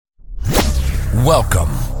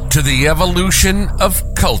Welcome to the evolution of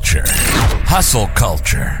culture, hustle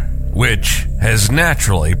culture, which has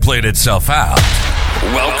naturally played itself out.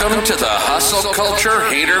 Welcome to the Hustle Culture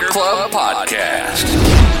Hater Club podcast.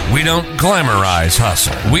 We don't glamorize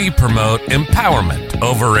hustle. We promote empowerment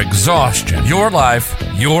over exhaustion. Your life,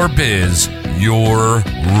 your biz, your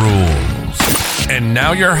rules. And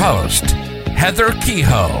now your host, Heather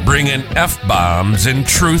Kehoe, bringing F-bombs and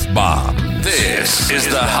truth bombs. This is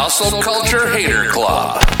the Hustle Culture Hater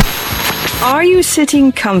Club. Are you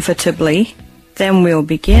sitting comfortably? Then we'll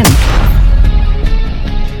begin.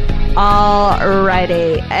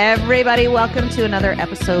 Alrighty, everybody, welcome to another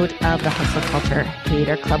episode of the Hustle Culture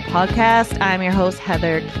Hater Club podcast. I'm your host,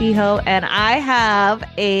 Heather Kehoe, and I have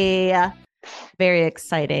a very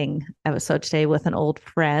exciting episode today with an old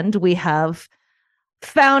friend. We have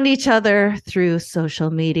found each other through social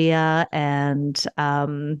media, and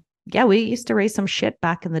we used to raise some shit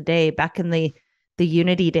back in the day, back in the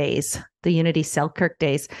Unity days, the Unity Selkirk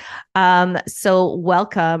days. So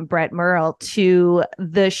welcome, Brett Murrell, to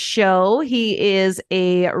the show. He is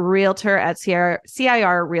a realtor at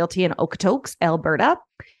CIR Realty in Okotoks, Alberta.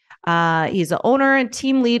 He's the owner and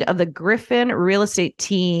team lead of the Griffin Real Estate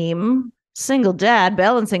Team. Single dad,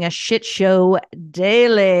 balancing a shit show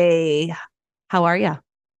daily. How are you?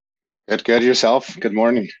 Good. Yourself? Good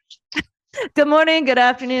morning. Good morning, good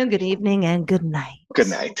afternoon, good evening, and good night. Good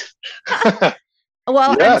night.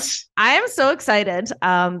 Well, yes. I am so excited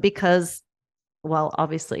because, well,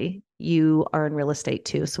 obviously you are in real estate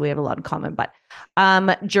too, so we have a lot in common. But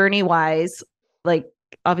journey-wise, like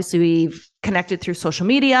obviously we've connected through social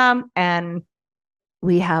media, and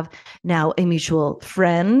we have now a mutual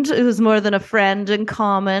friend who's more than a friend in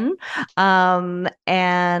common, and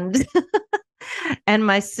and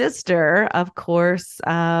my sister, of course,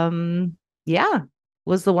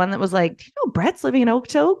 was the one that was like, Brett's living in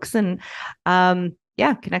Okotoks, and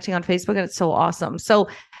connecting on Facebook, and it's so awesome. So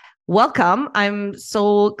welcome. I'm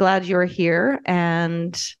so glad you're here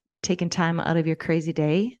and taking time out of your crazy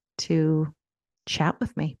day to chat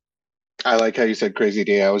with me. I like how you said crazy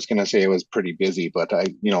day. I was going to say it was pretty busy, but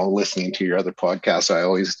listening to your other podcasts, I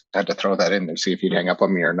always had to throw that in there, see if you'd hang up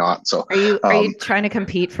on me or not. So are you trying to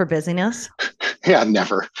compete for busyness? Yeah,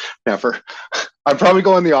 never. I'm probably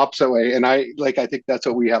going the opposite way. And I think that's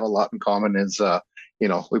what we have a lot in common is,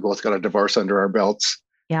 we both got a divorce under our belts.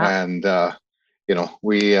 Yeah. And, I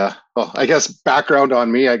guess background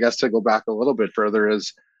on me, I guess to go back a little bit further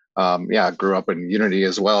is, I grew up in Unity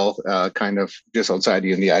as well, kind of just outside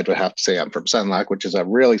Unity. I'd have to say I'm from Senlac, which is a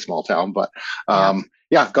really small town, but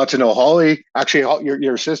got to know Holly. Actually,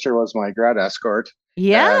 your sister was my grad escort.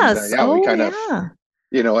 Yes. And, we kind of,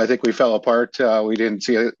 I think we fell apart. We didn't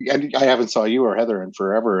see it. And I haven't saw you or Heather in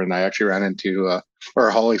forever. And I actually ran into,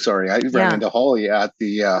 Holly, sorry. I ran into Holly at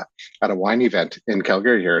at a wine event in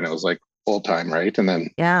Calgary here. And it was like full time, right? And then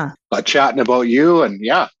got chatting about you, and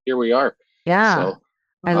here we are. Yeah. So,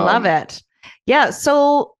 I love it. Yeah.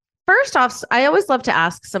 So first off, I always love to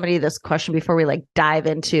ask somebody this question before we dive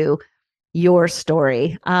into your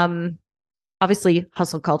story. Obviously,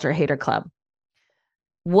 Hustle Culture Hater Club.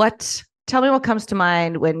 Tell me what comes to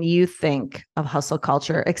mind when you think of hustle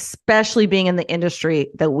culture, especially being in the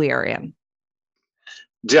industry that we are in.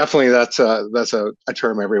 Definitely, that's a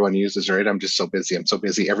term everyone uses, right? I'm just so busy. I'm so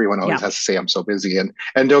busy. Everyone always has to say I'm so busy. And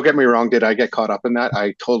don't get me wrong, did I get caught up in that?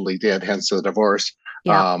 I totally did, hence the divorce.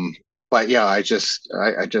 Yeah. I just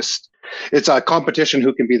it's a competition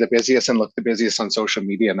who can be the busiest and look the busiest on social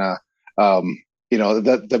media. And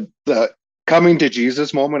the coming to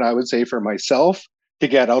Jesus moment, I would say for myself to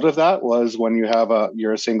get out of that was when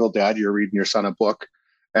you're a single dad, you're reading your son a book,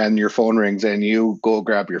 and your phone rings, and you go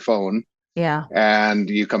grab your phone. Yeah. And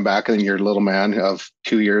you come back, and your little man of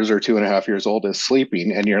 2 years or 2.5 years old is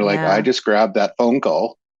sleeping, and you're like, I just grabbed that phone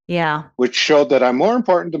call. Yeah. Which showed that I'm more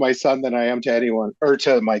important to my son than I am to anyone, or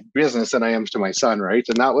to my business than I am to my son, right?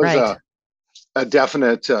 And that was a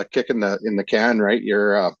definite kick in the can, right?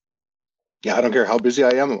 You're I don't care how busy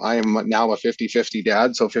I am. I am now a 50-50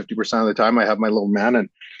 dad, so 50% of the time I have my little man, and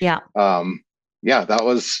that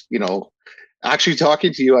was actually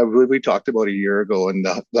talking to you. I believe we talked about a year ago, and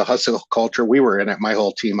the hustle culture, we were in it. My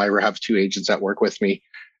whole team. I have 2 agents that work with me,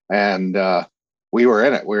 and we were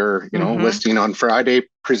in it. We were, listing on Friday,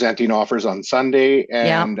 presenting offers on Sunday,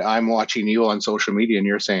 and I'm watching you on social media, and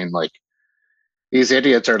you're saying like, these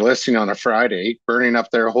idiots are listing on a Friday, burning up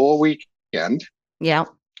their whole weekend. Yeah.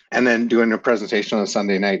 And then doing a presentation on a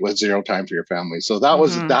Sunday night with zero time for your family. So that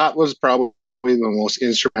was probably the most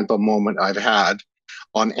instrumental moment I've had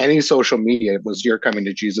on any social media. It was your coming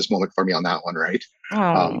to Jesus moment for me on that one, right?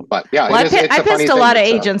 But yeah, I pissed a lot of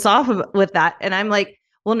agents off with that, and I'm like,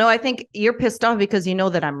 Well, no, I think you're pissed off because you know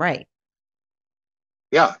that I'm right.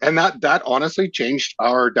 Yeah, and that honestly changed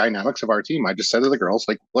our dynamics of our team. I just said to the girls,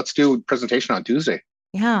 like, let's do a presentation on Tuesday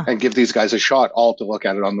Yeah. and give these guys a shot, all to look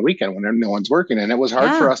at it on the weekend when no one's working. And it was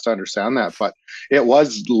hard for Yeah. us to understand that, but it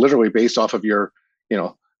was literally based off of your,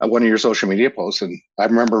 one of your social media posts. And I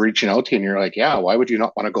remember reaching out to you, and you're like, yeah, why would you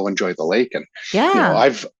not want to go enjoy the lake? And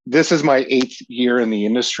Yeah. this is my 8th year in the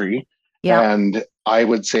industry, Yeah. and I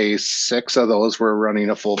would say 6 of those were running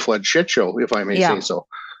a full-fledged shit show, if I may say so.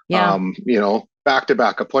 Yeah.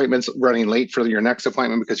 Back-to-back appointments, running late for your next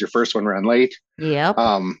appointment because your first one ran late. Yep.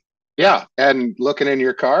 Yeah, and looking in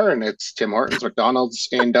your car, and it's Tim Hortons, McDonald's,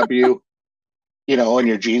 A&W, and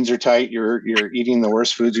your jeans are tight. You're eating the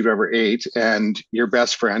worst foods you've ever ate, and your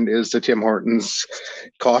best friend is the Tim Hortons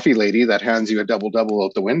coffee lady that hands you a double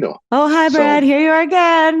out the window. Oh, hi, Brad. Here you are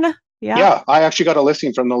again. Yeah, I actually got a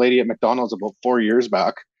listing from the lady at McDonald's about 4 years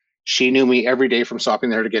back. She knew me every day from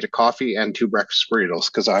stopping there to get a coffee and 2 breakfast burritos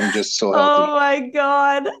because I'm just so healthy. Oh my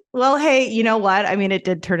God. Well, hey, you know what? I mean, it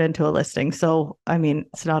did turn into a listing. So, I mean,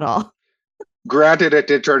 it's not all. Granted, it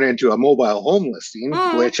did turn into a mobile home listing,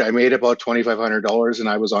 which I made about $2,500, and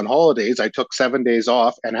I was on holidays. I took 7 days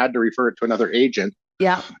off and had to refer it to another agent.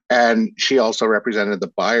 Yeah. And she also represented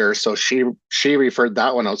the buyer. So she referred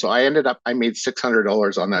that one out. So I made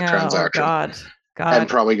 $600 on that transaction. God. And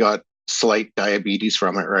probably got slight diabetes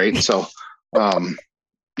from it, right? So,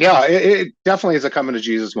 yeah, it definitely is a coming to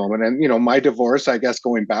Jesus moment. And, my divorce, I guess,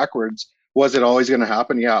 going backwards, was it always going to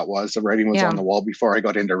happen? Yeah, it was. The writing was on the wall before I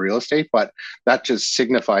got into real estate, but that just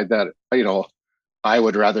signified that, I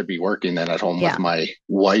would rather be working than at home with my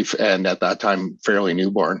wife, and at that time, fairly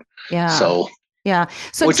newborn. Yeah. So,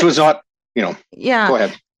 So which was not, yeah. Go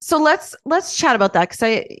ahead. So let's chat about that. Cause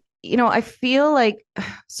I feel like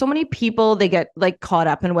so many people, they get like caught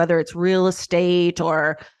up in whether it's real estate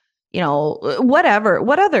or, what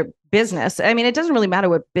other business. I mean, it doesn't really matter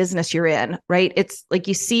what business you're in, right? It's like,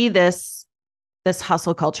 you see this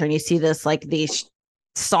hustle culture, and you see this, like, these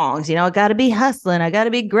songs, I got to be hustling, I got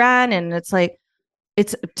to be grinding. And it's like,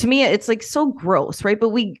 to me, it's like so gross, right?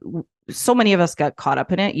 But so many of us got caught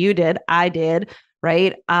up in it. You did, I did,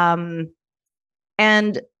 right?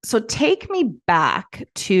 And so take me back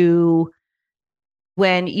to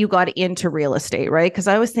when you got into real estate, right? Because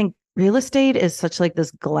I always think real estate is such like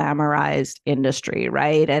this glamorized industry,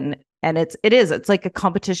 right? And it's like a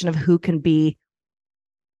competition of who can be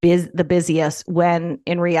the busiest, when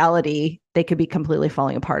in reality they could be completely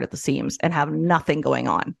falling apart at the seams and have nothing going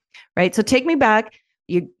on, right? So take me back.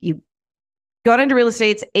 You got into real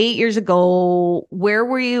estate 8 years ago. Where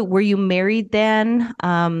were you? Were you married then?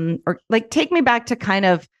 Or like, take me back to kind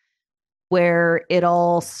of where it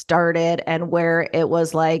all started and where it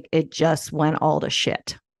was like it just went all to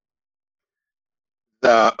shit.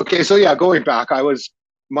 Okay, so yeah, going back, I was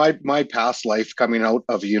my past life coming out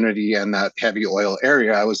of Unity and that heavy oil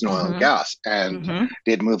area. I was in oil and gas, and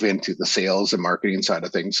did move into the sales and marketing side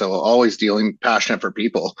of things. So always passionate for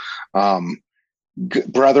people.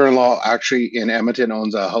 Brother-in-law actually in Edmonton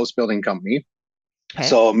owns a house building company. Okay.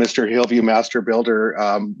 So Mr. Hillview Master Builder,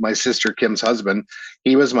 my sister Kim's husband,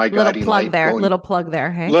 he was my guiding light. Little plug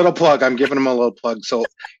there. Hey? Little plug. I'm giving him a little plug. So,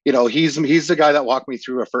 he's the guy that walked me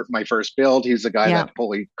through my first build. He's the guy that,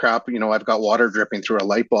 holy crap, I've got water dripping through a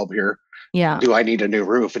light bulb here. Yeah. Do I need a new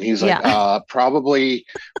roof? And he's like, probably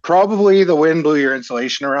the wind blew your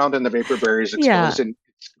insulation around and the vapor barriers exposed and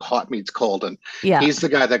hot meets cold. And he's the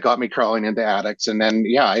guy that got me crawling into attics. And then,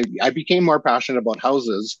 I became more passionate about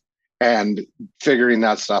houses and figuring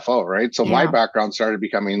that stuff out, right? So my background started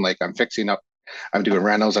becoming like, I'm fixing up, I'm doing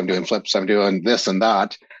renos, I'm doing flips, I'm doing this and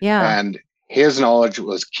that. Yeah. And his knowledge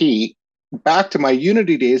was key. Back to my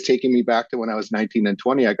Unity days, taking me back to when I was 19 and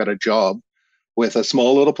 20, I got a job with a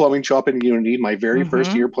small little plumbing shop in Unity, my very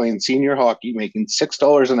first year playing senior hockey, making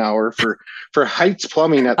 $6 an hour for Heights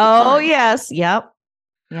Plumbing at the time. Oh, yes. Yep.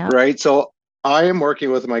 Right. So I am working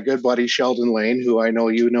with my good buddy, Sheldon Lane, who I know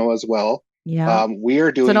you know as well. Yeah. We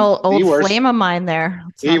are doing an old flame of mine there.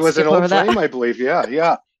 He was an old flame, I believe.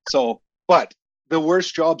 Yeah. So, but the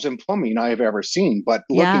worst jobs in plumbing I have ever seen. But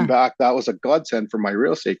looking back, that was a godsend for my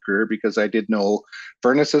real estate career because I did know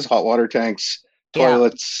furnaces, hot water tanks,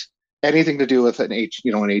 toilets, anything to do with an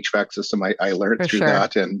HVAC system. I learned through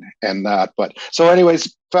that and that. But so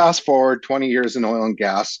anyways, fast forward 20 years in oil and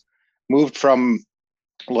gas, moved from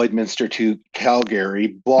Lloydminster to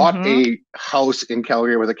Calgary, bought a house in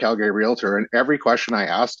Calgary with a Calgary realtor, and every question I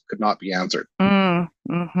asked could not be answered.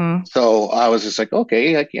 So I was just like,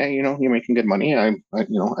 okay, like, you're making good money. I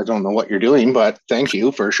don't know what you're doing, but thank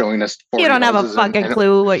you for showing us. You don't have a fucking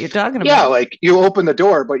clue what you're talking about. Yeah, like you open the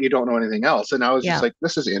door, but you don't know anything else. And I was just like,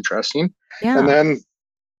 this is interesting. Yeah. And then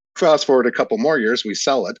Fast forward a couple more years, we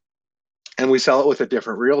sell it, and we sell it with a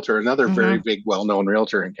different realtor, another very Mm-hmm. big, well-known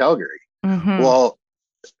realtor in Calgary. Mm-hmm. Well,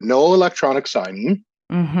 no electronic signing.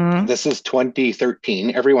 Mm-hmm. This is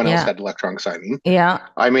 2013. Everyone else Yeah. had electronic signing. Yeah.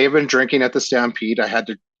 I may have been drinking at the Stampede. I had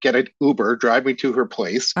to get an Uber, drive me to her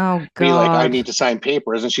place, Oh be like, I God. need to sign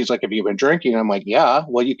papers. And she's like, have you been drinking? I'm like, yeah.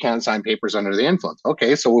 Well, you can't sign papers under the influence.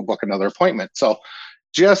 Okay, so we'll book another appointment. So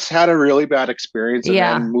just had a really bad experience. And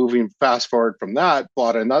Yeah. then moving fast forward from that,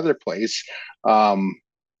 bought another place. And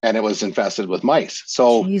it was infested with mice.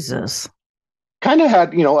 So Jesus. kind of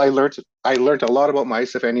had, I learned a lot about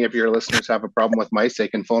mice. If any of your listeners have a problem with mice, they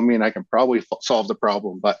can phone me and I can probably solve the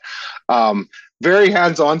problem. But very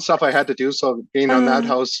hands-on stuff I had to do. So being on that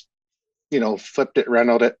house, flipped it,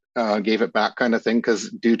 renovated it, gave it back kind of thing. Because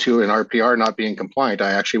due to an RPR not being compliant,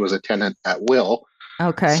 I actually was a tenant at will.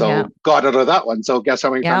 Okay. So Yeah. got out of that one. So guess how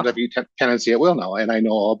many times Yep. I've used tenancy at will now, and I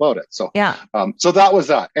know all about it. So Yeah. so that was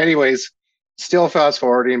that. Anyways, still fast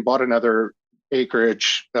forwarding, bought another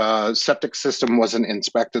acreage. Septic system wasn't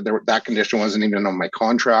inspected. That condition wasn't even on my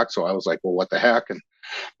contract. So I was like, well, what the heck? And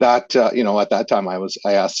that, at that time I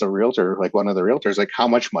asked a realtor, like one of the realtors, like, how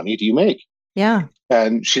much money do you make? Yeah.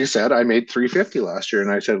 And she said, I made $350 last year.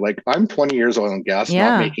 And I said, like, I'm 20 years oil and gas,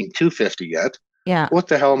 Yeah. not making $250 yet. Yeah. What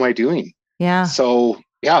the hell am I doing? Yeah. So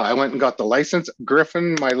yeah, I went and got the license.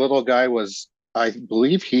 Griffin, my little guy, I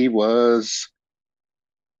believe he was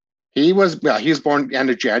born end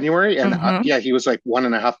of January, and he was like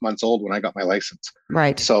 1.5 months old when I got my license.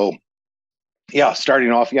 Right. So yeah,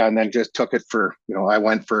 starting off, and then just took it for,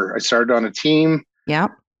 I started on a team. Yeah.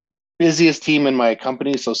 Busiest team in my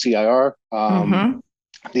company, so CIR.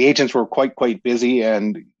 The agents were quite busy,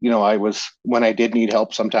 and I was, when I did need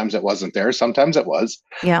help, sometimes it wasn't there, sometimes it was.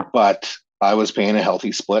 Yeah. But I was paying a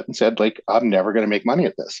healthy split and said, like, I'm never going to make money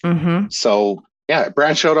at this. So yeah,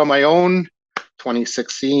 branched out on my own,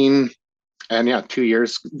 2016. And 2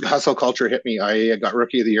 years, hustle culture hit me. I got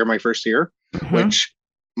rookie of the year my first year, which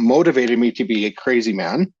motivated me to be a crazy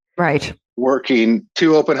man. Right. Working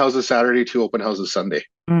 2 open houses Saturday, 2 open houses Sunday.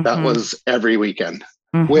 That was every weekend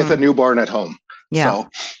with a newborn at home. Yeah. So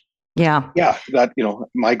yeah, that,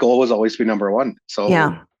 my goal was always to be number one.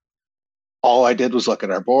 So all I did was look at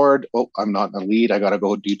our board. Oh, I'm not in the lead. I got to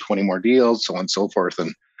go do 20 more deals, so on and so forth.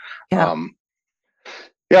 And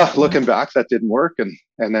looking back, that didn't work.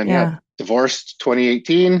 And then divorced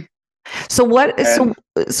 2018. So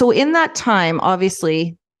so in that time,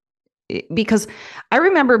 obviously, because I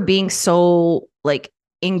remember being so like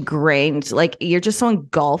ingrained, like you're just so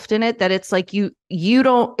engulfed in it that it's like you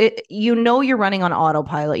don't, you're running on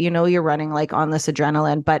autopilot, you're running like on this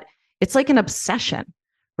adrenaline, but it's like an obsession,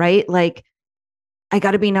 right? Like, I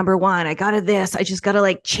got to be number one. I got to this. I just got to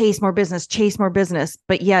like chase more business.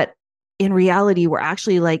 But yet in reality, we're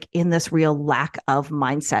actually like in this real lack of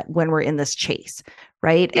mindset when we're in this chase.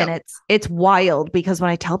 Right. Yeah. And it's wild, because when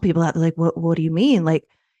I tell people that, they're like, what do you mean? Like,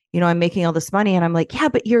 I'm making all this money, and I'm like, yeah,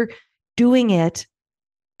 but you're doing it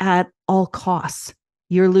at all costs.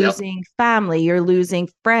 You're losing family. You're losing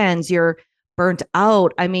friends. You're burnt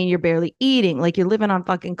out. I mean, you're barely eating, like you're living on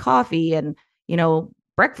fucking coffee and,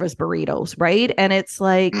 breakfast burritos, right? And it's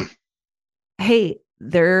like, hey,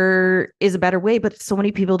 there is a better way, but so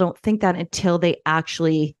many people don't think that until they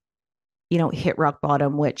actually, hit rock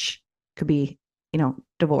bottom, which could be,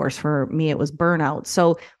 divorce. For me, it was burnout.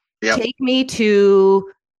 So take me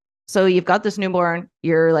to, so you've got this newborn,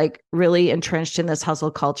 you're like really entrenched in this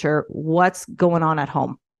hustle culture. What's going on at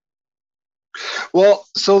home? Well,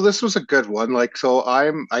 so this was a good one. Like, so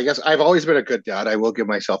I guess I've always been a good dad. I will give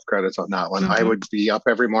myself credits on that one. I would be up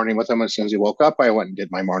every morning with him. As soon as he woke up, I went and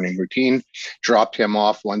did my morning routine, dropped him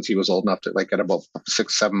off once he was old enough to, like, at about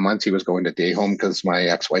 6-7 months, he was going to day home because my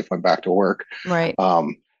ex-wife went back to work. Right.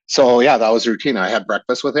 So that was routine. I had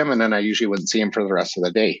breakfast with him, and then I usually wouldn't see him for the rest of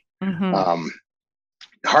the day.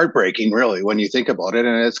 Heartbreaking, really, when you think about it.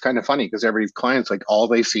 And it's kind of funny because every client's like, all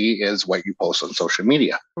they see is what you post on social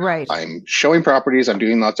media. Right. I'm showing properties. I'm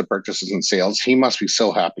doing lots of purchases and sales. He must be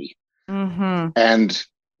so happy and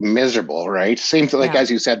miserable, right? Same thing, like,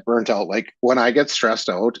 as you said, burnt out. Like, when I get stressed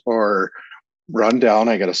out or run down,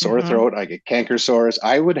 I get a sore throat, I get canker sores.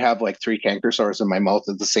 I would have like 3 canker sores in my mouth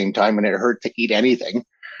at the same time, and it hurt to eat anything.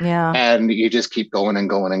 Yeah. And you just keep going and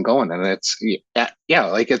going and going. And it's,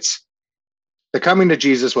 like, it's, the coming to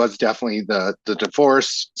Jesus was definitely the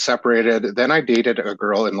divorce, separated. Then I dated a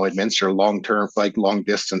girl in Lloydminster, long-term, like long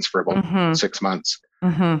distance, for about 6 months.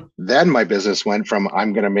 Then my business went from,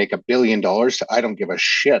 I'm going to make $1 billion to, I don't give a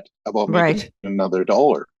shit about making another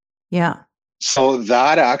dollar. Yeah. So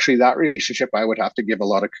that relationship, I would have to give a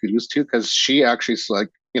lot of kudos to, because she actually is like,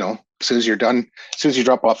 as soon as you're done, as soon as you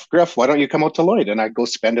drop off Griff, why don't you come out to Lloyd? And I'd go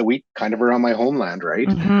spend a week kind of around my homeland, right?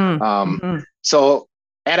 So,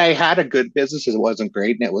 and I had a good business. It wasn't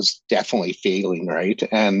great, and it was definitely failing, right?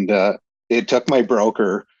 And it took my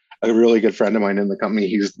broker, a really good friend of mine in the company.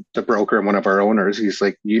 He's the broker and one of our owners. He's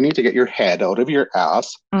like, you need to get your head out of your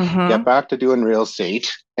ass, get back to doing real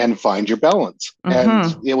estate, and find your balance.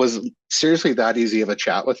 And it was seriously that easy of a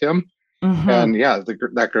chat with him. And yeah,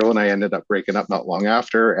 that girl and I ended up breaking up not long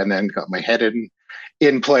after, and then got my head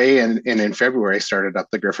in play. And in February, I started up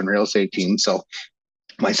the Griffin real estate team. So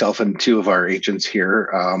myself and two of our agents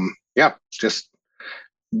here, just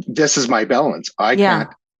this is my balance.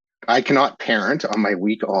 I cannot parent on my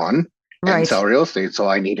week on and sell real estate, so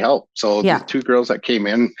I need help. So the two girls that came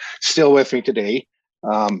in still with me today,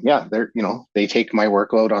 they're they take my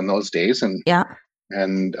workload on those days,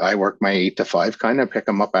 and I work my 8 to 5, kind of pick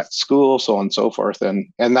them up at school, so on and so forth. And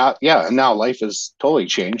that, and now life has totally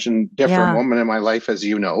changed, and different woman in my life, as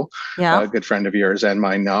you know, a good friend of yours and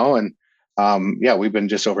mine now. And we've been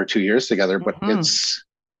just over 2 years together, but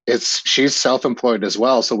she's self-employed as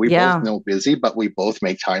well. So we both know busy, but we both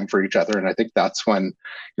make time for each other. And I think that's when,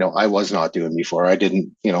 I was not doing before. I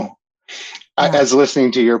didn't, as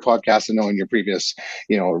listening to your podcast and knowing your previous,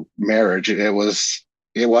 marriage,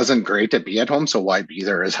 it wasn't great to be at home. So why be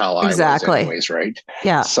there is how I was anyways. Right.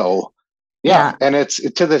 Yeah. So and it's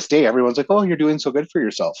to this day, everyone's like, oh, you're doing so good for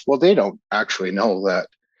yourself. Well, they don't actually know that,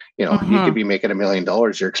 you could be making $1 million.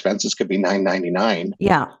 Your expenses could be $999.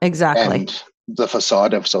 Yeah, exactly. And the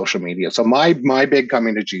facade of social media. So my big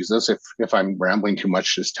coming to Jesus, if I'm rambling too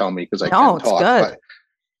much, just tell me, because I can't talk. Good. But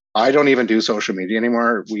I don't even do social media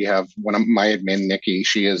anymore. We have one of my admin, Nikki.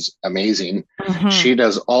 She is amazing. She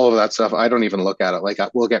does all of that stuff. I don't even look at it. Like,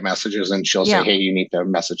 we'll get messages and she'll say, hey, you need to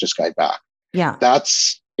message this guy back. Yeah.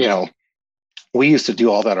 That's, we used to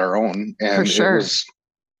do all that our own. And for sure.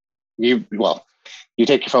 It was, you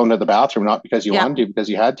take your phone to the bathroom, not because you wanted to, because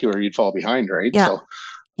you had to, or you'd fall behind. Right. Yeah.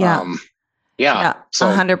 So, so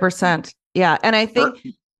 100%. Yeah. And I think,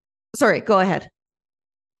 sorry, go ahead.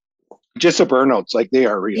 Just the burnouts, like, they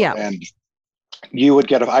are real. Yeah. And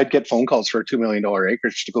I'd get phone calls for a $2 million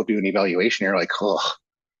acreage to go do an evaluation. You're like, oh,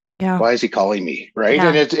 why is he calling me? Right. Yeah.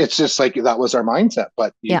 And it's just like, that was our mindset,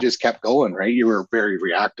 but you just kept going, right? You were very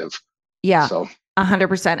reactive. Yeah. So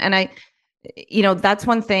 100%. And that's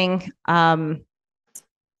one thing. I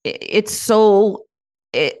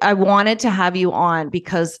wanted to have you on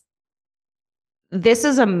because this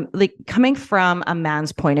is coming from a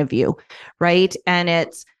man's point of view, right? And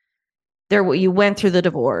it's there. You went through the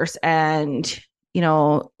divorce, and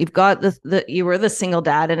you've got you were the single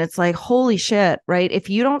dad, and it's like, holy shit, right? If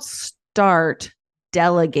you don't start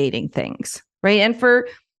delegating things, right? And for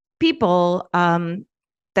people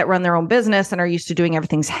that run their own business and are used to doing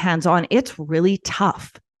everything's hands-on, it's really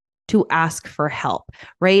tough to ask for help,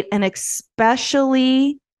 right? And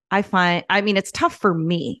especially, it's tough for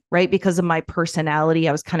me, right? Because of my personality.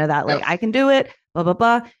 I was kind of that, like, I can do it, blah, blah,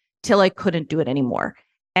 blah, till I couldn't do it anymore.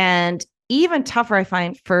 And even tougher, I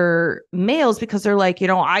find, for males, because they're like,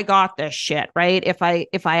 I got this shit, right? If I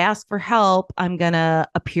ask for help, I'm going to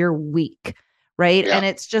appear weak, right? Yeah. And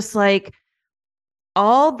it's just like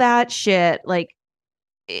all that shit, like,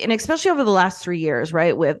 and especially over the last 3 years,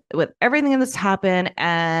 right? With everything that's happened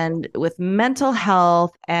and with mental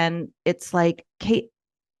health. And it's like,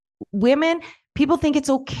 women, people think it's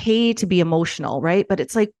okay to be emotional, right? But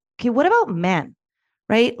it's like, okay, what about men,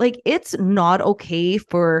 right? Like, it's not okay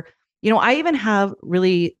for, I even have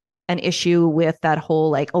really an issue with that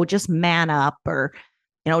whole, like, oh, just man up, or,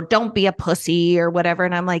 don't be a pussy or whatever.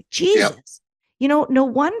 And I'm like, Jesus, no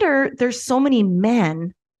wonder there's so many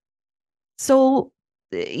men so,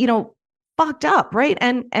 fucked up, right?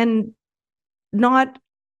 And not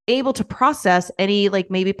able to process any,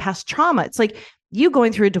 like, maybe past trauma. It's like, you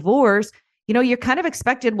going through a divorce, you're kind of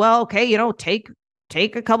expected, well, okay,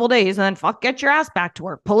 take a couple days and then get your ass back to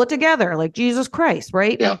work, pull it together, like, Jesus Christ,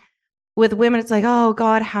 right? Yeah. With women, it's like, oh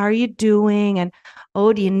God, how are you doing? And,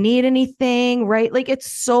 oh, do you need anything? Right? Like,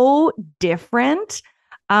 it's so different.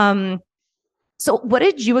 So what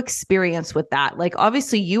did you experience with that? Like,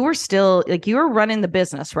 obviously you were still, like, you were running the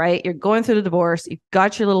business, right? You're going through the divorce, you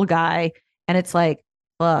got your little guy, and it's like,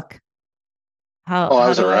 look, I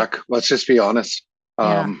was a wreck. Let's just be honest.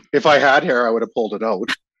 If I had hair, I would have pulled it out.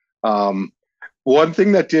 One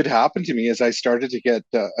thing that did happen to me is I started to get,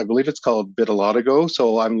 I believe it's called vitiligo.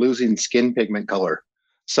 So I'm losing skin pigment color.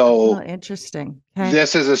 So interesting. Okay.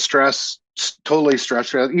 This is totally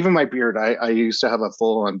stress. Even my beard, I used to have a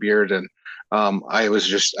full on beard, and we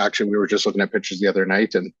were just looking at pictures the other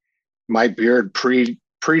night, and my beard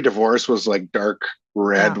pre-divorce was like dark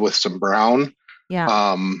red with some brown.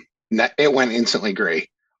 Yeah. it went instantly gray.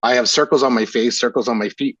 I have circles on my face, circles on my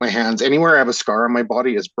feet, my hands. Anywhere I have a scar on my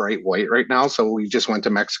body is bright white right now. So we just went to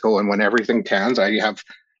Mexico, and when everything tans, I have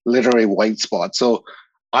literally white spots. So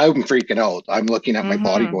I'm freaking out. I'm looking at my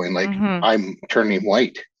body going like, I'm turning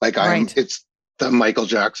white. Like Right. it's the Michael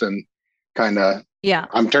Jackson kind of, Yeah.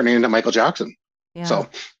 I'm turning into Michael Jackson. Yeah. So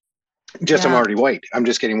just, I'm already white. I'm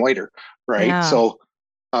just getting whiter. Right. Yeah. So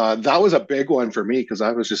that was a big one for me because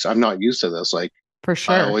I'm not used to this. Like, For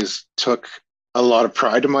sure. I always took a lot of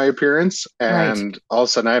pride in my appearance, and all of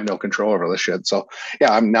a sudden I have no control over this shit. So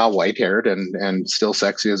yeah, I'm now white haired and still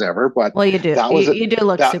sexy as ever. But well, you do. You do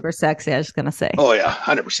look that, super sexy. I was just gonna say. Oh yeah,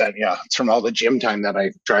 100%. Yeah, it's from all the gym time that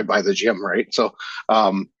I drive by the gym, right? So,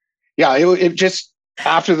 yeah, it just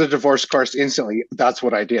after the divorce, of course, instantly that's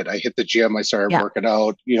what I did. I hit the gym. I started working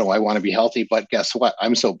out. You know, I want to be healthy, but guess what?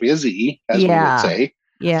 I'm so busy, as we would say.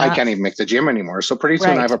 Yeah. I can't even make the gym anymore. So pretty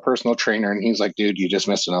soon I have a personal trainer, and he's like, dude, you just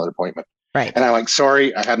missed another appointment. Right. And I'm like,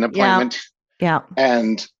 sorry, I had an appointment. Yeah.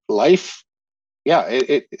 And life,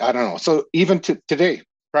 I don't know. So even today,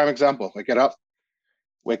 prime example, I get up,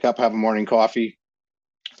 wake up, have a morning coffee.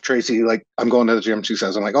 Tracy, like, I'm going to the gym. She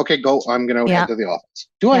says, I'm like, okay, go. I'm going to head to the office.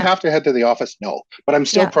 Do I have to head to the office? No, but I'm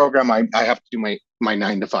still programmed. I have to do my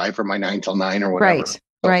 9 to 5 or my 9 till 9 or whatever.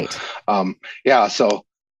 Right. So,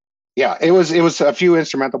 it was a few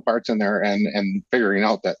instrumental parts in there and figuring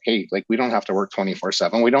out that, hey, like, we don't have to work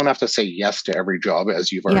 24/7. We don't have to say yes to every job,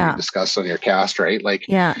 as you've already discussed on your cast, right? Like,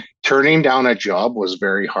 turning down a job was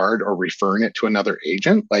very hard, or referring it to another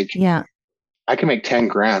agent. Like, I can make 10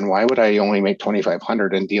 grand. Why would I only make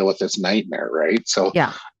 2,500 and deal with this nightmare? Right. So,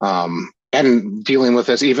 and dealing with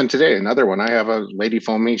this even today, another one, I have a lady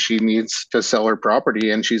phone me. She needs to sell her property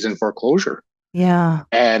and she's in foreclosure. Yeah.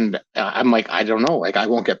 And I'm like, I don't know. Like, I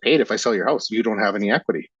won't get paid if I sell your house. You don't have any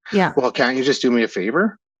equity. Yeah. Well, can't you just do me a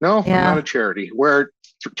favor? No, I'm not a charity. Where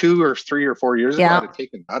 2 or 3 or 4 years ago, I'd have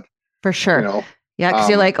taken that. For sure. You know? Yeah, because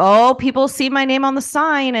you're like, oh, people see my name on the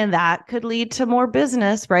sign, and that could lead to more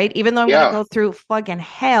business, right? Even though I'm going to go through fucking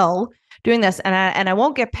hell doing this, and I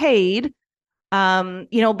won't get paid.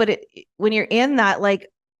 But when you're in that, like,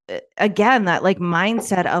 again, that like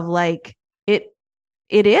mindset of like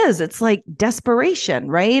it's like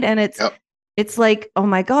desperation, right? And it's like, oh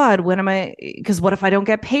my God, when am I? Because what if I don't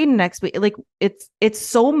get paid next week? Like, it's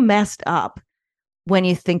so messed up when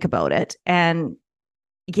you think about it, and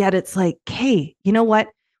yet it's like, hey, you know what?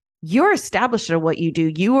 You're established at what you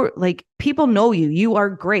do. You are like, people know you. You are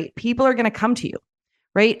great. People are going to come to you,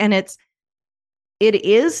 right? And it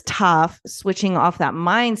is tough switching off that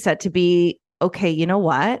mindset to be, okay, you know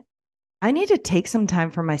what? I need to take some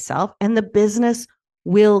time for myself, and the business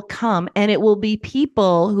will come, and it will be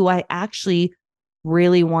people who I actually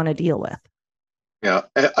really want to deal with. Yeah.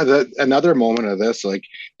 Another moment of this, like,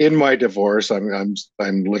 in my divorce, I'm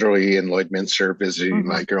literally in Lloydminster visiting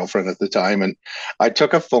my girlfriend at the time, and I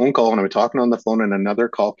took a phone call, and I was talking on the phone, and another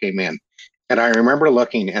call came in, and I remember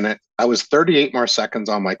looking, and I was 38 more seconds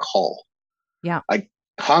on my call. Yeah. I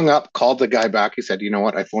hung up, called the guy back. He said, you know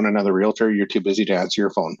what? I phoned another realtor. You're too busy to answer your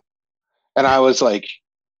phone. And I was like,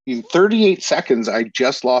 in 38 seconds, I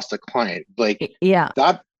just lost a client. Like,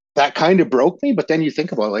 that kind of broke me. But then you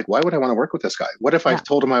think about, like, why would I want to work with this guy? What if I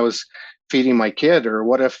told him I was feeding my kid, or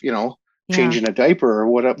what if, changing a diaper, or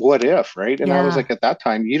what if, right? And I was like, at that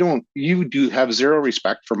time, you do have zero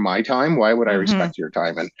respect for my time. Why would I respect your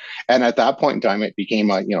time? And at that point in time, it became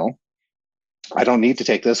I don't need to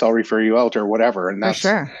take this. I'll refer you out or whatever. And that's,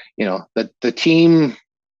 the team,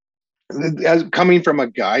 as coming from a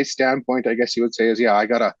guy standpoint, I guess you would say, is, I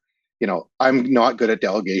gotta, I'm not good at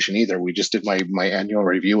delegation either. We just did my annual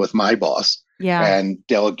review with my boss. Yeah. And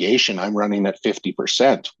delegation, I'm running at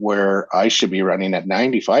 50%, where I should be running at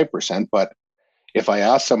 95%. But if I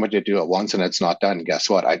ask someone to do it once and it's not done, guess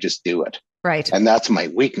what? I just do it. Right. And that's my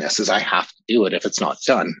weakness, is I have to do it if it's not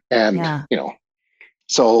done. And,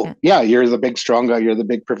 so you're the big, strong guy, you're the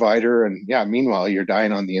big provider. And meanwhile, you're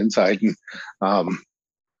dying on the inside, and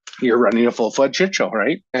you're running a full-fledged shit show,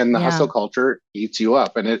 right? And the hustle culture eats you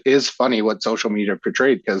up. And it is funny what social media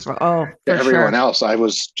portrayed, because to everyone else, I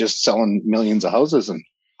was just selling millions of houses. And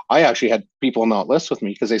I actually had people not list with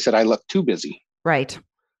me because they said I look too busy. Right.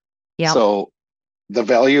 Yeah. So the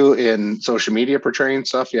value in social media portraying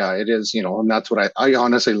stuff, it is, and that's what I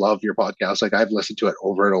honestly love your podcast. Like, I've listened to it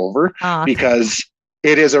over and over because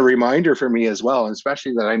it is a reminder for me as well. And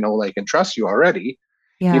especially that I know, like, and trust you already,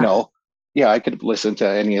 I could listen to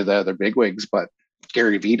any of the other bigwigs, but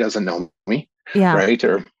Gary Vee doesn't know me, right?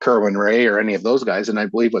 Or Kerwin Ray or any of those guys. And I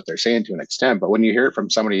believe what they're saying to an extent, but when you hear it from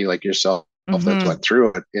somebody like yourself that went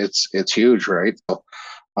through it, it's huge, right? So,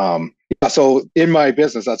 So in my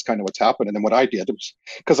business, that's kind of what's happened. And then what I did was,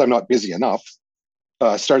 because I'm not busy enough,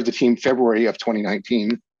 started the team February of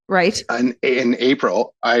 2019. Right. And in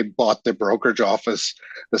April, I bought the brokerage office,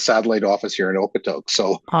 the satellite office here in Okotoks.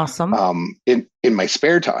 So awesome. In my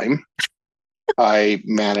spare time, I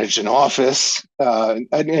manage an office, and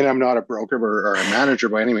I'm not a broker or a manager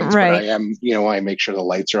by any means, right. but I am, I make sure the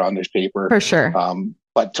lights are on this paper. For sure.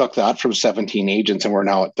 But took that from 17 agents and we're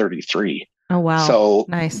now at 33. Oh, wow. So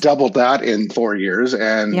nice. Doubled that in 4 years.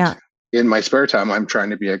 And in my spare time, I'm trying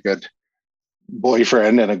to be a good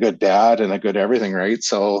boyfriend and a good dad and a good everything, right?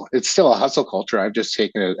 So it's still a hustle culture. I've just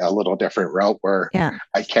taken it a little different route where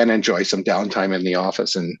I can enjoy some downtime in the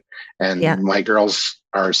office, and my girls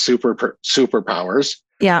are superpowers.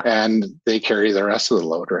 Yeah. And they carry the rest of the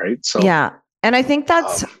load, right? So and I think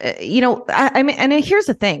that's I mean, and here's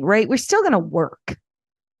the thing, right? We're still going to work,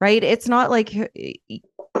 right? It's not like,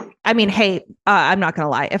 I mean, hey, I'm not going to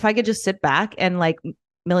lie. If I could just sit back and like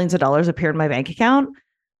millions of dollars appear in my bank account,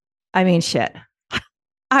 I mean, shit,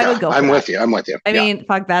 I would go. I'm with you. I mean,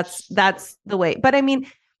 fuck, that's the way. But I mean,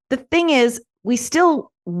 the thing is, we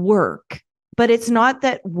still work, but it's not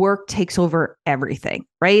that work takes over everything,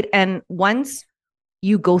 right? And once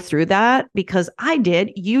you go through that, because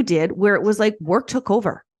you did, where it was like work took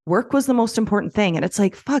over. Work was the most important thing. And it's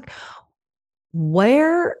like, fuck,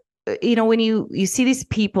 where, when you see these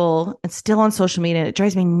people and still on social media, it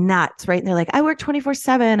drives me nuts, right? And they're like, I work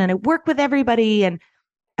 24/7 and I work with everybody and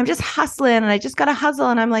I'm just hustling and I just got to hustle.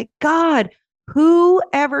 And I'm like, God, who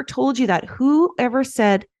ever told you that? Who ever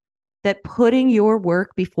said that putting your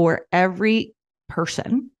work before every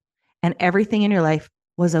person and everything in your life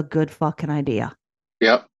was a good fucking idea?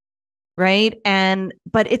 Yep. Right.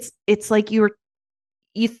 But it's like you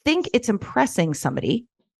think it's impressing somebody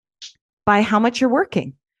by how much you're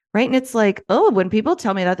working. Right. And it's like, oh, when people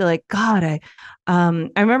tell me that, they're like, God, I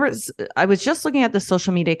remember I was just looking at the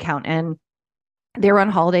social media account and they were on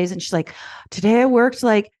holidays and she's like, today I worked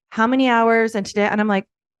like how many hours and today. And I'm like,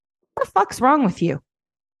 what the fuck's wrong with you?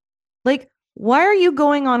 Like, why are you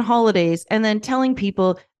going on holidays and then telling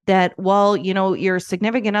people that while, your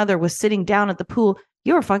significant other was sitting down at the pool,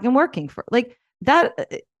 you were fucking working for like that?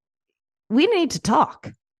 We need to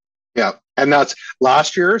talk. Yeah. And that's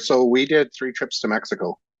last year. So we did 3 trips to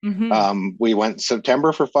Mexico. Mm-hmm. We went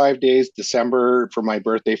September for 5 days, December for my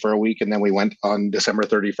birthday for a week. And then we went on December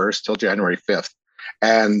 31st till January 5th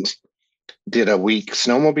and did a week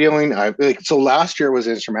snowmobiling. So last year was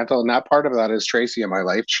instrumental. And that part of that is Tracy in my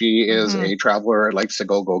life. She is a traveler, likes to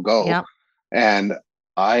go. Yep. And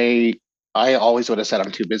I always would have said,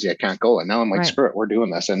 I'm too busy, I can't go. And now I'm like, screw it, we're doing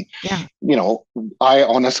this. And, I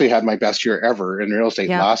honestly had my best year ever in real estate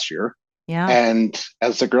last year. Yeah. And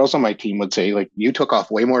as the girls on my team would say, like, you took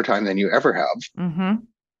off way more time than you ever have. Mm-hmm.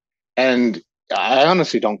 And I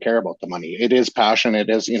honestly don't care about the money. It is passion. It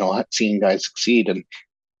is, seeing guys succeed. And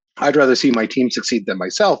I'd rather see my team succeed than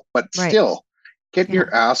myself, but still get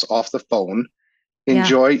your ass off the phone.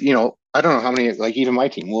 Enjoy, I don't know how many, like even my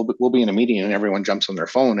team, we'll be in a meeting and everyone jumps on their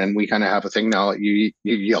phone and we kind of have a thing now that you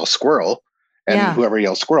yell squirrel and whoever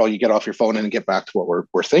yells squirrel, you get off your phone and get back to what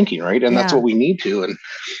we're thinking. Right. And that's what we need to. And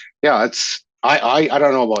I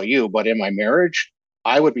don't know about you, but in my marriage,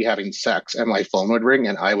 I would be having sex and my phone would ring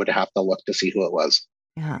and I would have to look to see who it was.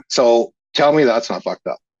 Yeah. So tell me that's not fucked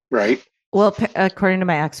up. Right. Well, according to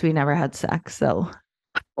my ex, we never had sex. So.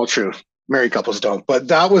 Well, true. Married couples don't, but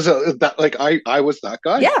that was I was that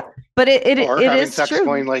guy. Yeah, but it having is sex true.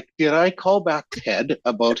 Going like, did I call back Ted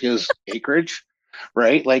about his acreage?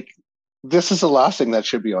 Right, like this is the last thing that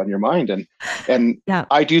should be on your mind. And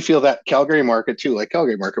I do feel that Calgary market too, like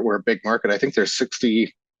Calgary market, we're a big market. I think there's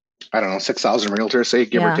 6,000 realtors, say,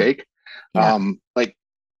 give or take. Yeah.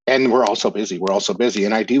 And we're also busy.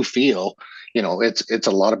 And I do feel, it's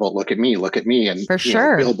a lot about look at me, and for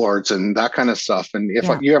sure, billboards and that kind of stuff. And if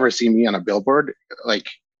you ever see me on a billboard,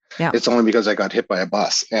 it's only because I got hit by a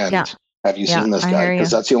bus. And have you seen this guy?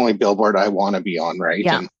 Because that's the only billboard I want to be on, right?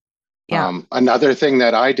 Yeah. And another thing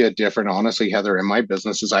that I did different, honestly, Heather, in my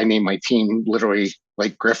business is I named my team literally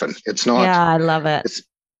like Griffin. It's not. Yeah, I love it.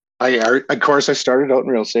 Of course, I started out in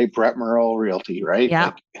real estate, Brett Murrell Realty, right?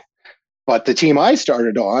 Yeah. But the team I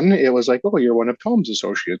started on, it was like, oh, you're one of Tom's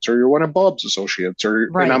associates or you're one of Bob's associates.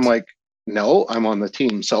 And I'm like, no, I'm on the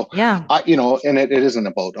team. So, and it isn't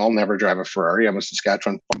about, I'll never drive a Ferrari. I'm a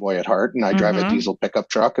Saskatchewan boy at heart and I drive a diesel pickup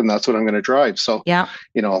truck and that's what I'm going to drive. So,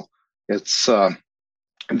 it's,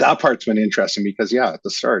 that part's been interesting because at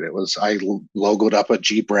the start I logoed up a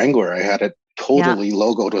Jeep Wrangler. I had it totally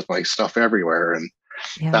logoed with my stuff everywhere. And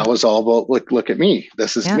that was all about, look at me.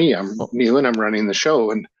 This is me. I'm new and I'm running the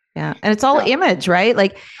show. And Yeah. And it's all image, right?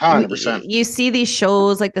 Like 100%. you see these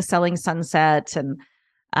shows like The Selling Sunset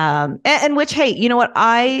and which, hey, you know what?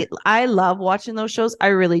 I love watching those shows. I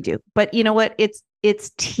really do. But you know what? It's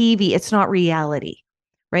TV. It's not reality.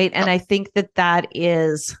 Right. And I think that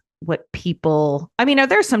is what people, I mean, are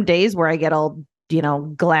there some days where I get all,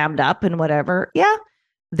 glammed up and whatever? Yeah.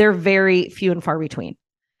 They're very few and far between,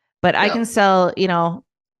 but I can sell,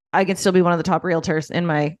 I can still be one of the top realtors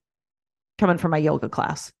coming from my yoga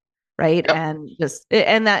class. Right. Yep.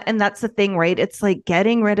 And that's the thing, right? It's like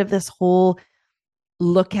getting rid of this whole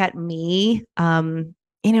look at me. When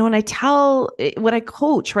I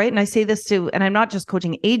coach, right. And I say this and I'm not just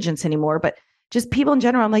coaching agents anymore, but just people in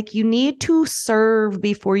general. I'm like, you need to serve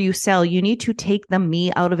before you sell. You need to take the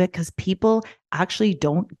me out of it because people actually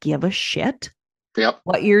don't give a shit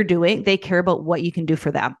what you're doing. They care about what you can do for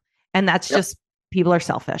them. And that's just, people are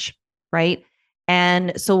selfish. Right.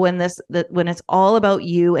 And so when it's all about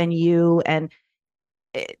you and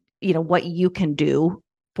what you can do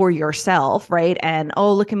for yourself, right? And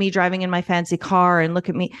look at me driving in my fancy car and look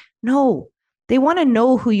at me. No, they want to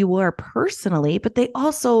know who you are personally, but they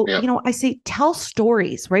also, I say tell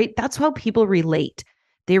stories, right? That's how people relate.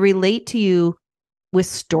 They relate to you with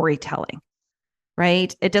storytelling,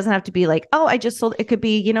 right? It doesn't have to be like, I just sold. It could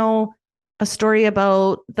be, a story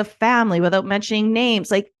about the family without mentioning names.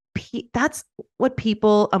 Like that's what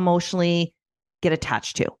people emotionally get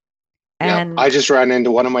attached to. And I just ran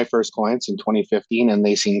into one of my first clients in 2015 and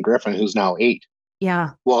they seen Griffin, who's now 8.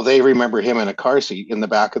 Yeah. Well, they remember him in a car seat in the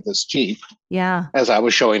back of this Jeep. Yeah. As I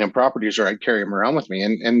was showing him properties, or I'd carry him around with me,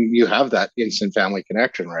 and you have that instant family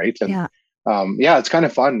connection, right? And it's kind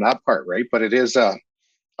of fun, that part, right? But it is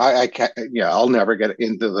I can't, I'll never get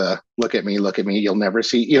into the look at me, you'll never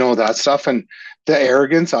see, that stuff. And the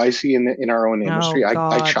arrogance I see in our own industry,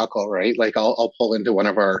 I chuckle, right? Like I'll pull into one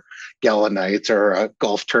of our gala nights or a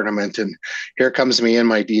golf tournament, and here comes me in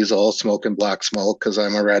my diesel smoking black smoke because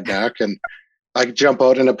I'm a redneck, and I jump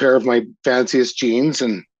out in a pair of my fanciest jeans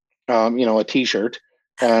and, a t-shirt.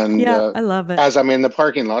 And I love it. As I'm in the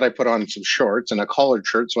parking lot, I put on some shorts and a collared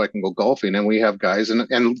shirt so I can go golfing. And we have guys,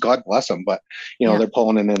 and God bless them, but they're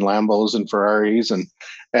pulling in Lambos and Ferraris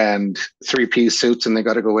and 3-piece suits, and they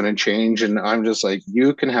got to go in and change. And I'm just like,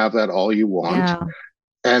 you can have that all you want. Yeah.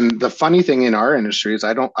 And the funny thing in our industry is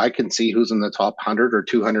I can see who's in the top 100 or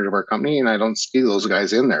 200 of our company, and I don't see those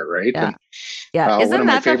guys in there, right? Yeah. And, Isn't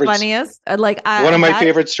that the funniest? One of my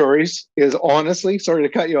favorite stories is, honestly, sorry to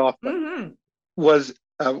cut you off, but was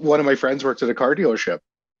one of my friends worked at a car dealership,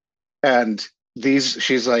 and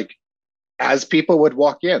she's like, as people would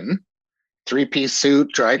walk in, 3-piece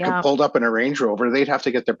suit, pulled up in a Range Rover, they'd have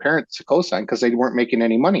to get their parents to co-sign because they weren't making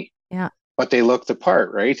any money. Yeah. But they looked the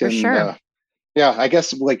part, right? For sure. I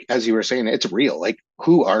guess, like, as you were saying, it's real. Like,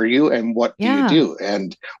 who are you and what do you do?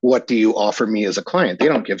 And what do you offer me as a client? They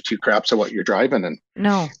don't give two craps of what you're driving. And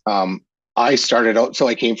no, I started out, so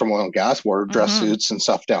I came from oil and gas, wore dress suits and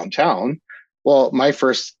stuff downtown. Well, my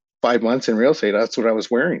first 5 months in real estate, that's what I was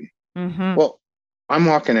wearing. Well, I'm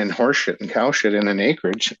walking in horse shit and cow shit in an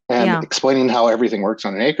acreage and explaining how everything works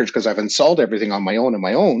on an acreage because I've installed everything on my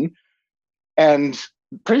own. And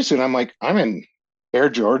pretty soon I'm like, I'm in Air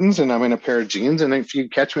Jordans and I'm in a pair of jeans. And if you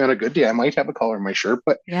catch me on a good day, I might have a collar in my shirt,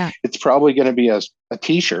 but it's probably going to be a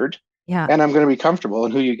t-shirt. Yeah. And I'm going to be comfortable,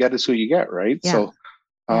 and who you get is who you get. Right. Yeah. So,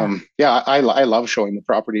 I love showing the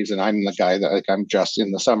properties, and I'm the guy that, like, I'm just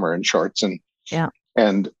in the summer in shorts and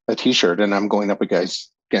a t-shirt, and I'm going up against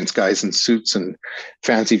guys in suits and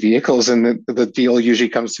fancy vehicles. And the deal usually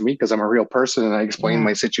comes to me because I'm a real person and I explain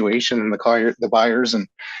my situation and the buyers. And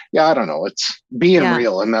I don't know, it's being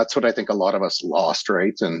real. And that's what I think a lot of us lost.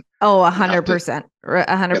 Right. And 100%,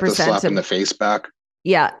 100%. Slap in the face back.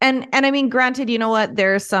 Yeah. And I mean, granted, you know what,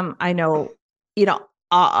 there's some, I know,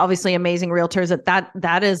 obviously amazing realtors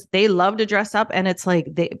that is, they love to dress up, and it's like,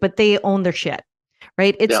 but they own their shit.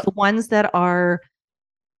 Right. It's the ones that are,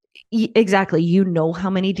 exactly, how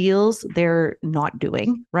many deals they're not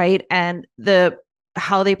doing, right? And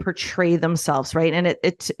how they portray themselves, right? And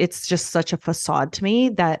it's just such a facade to me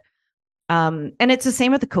that and it's the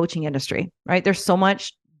same with the coaching industry, right? There's so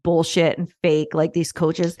much bullshit and fake, like these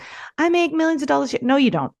coaches, I make millions of dollars. No,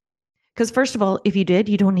 you don't. Because first of all, if you did,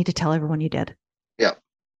 you don't need to tell everyone you did. Yeah.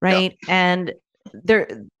 Right. Yeah. And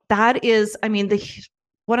that is, I mean,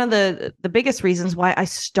 one of the biggest reasons why I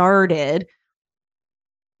started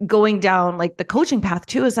going down like the coaching path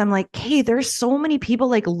too, is I'm like, hey, there's so many people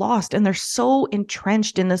like lost, and they're so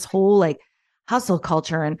entrenched in this whole like hustle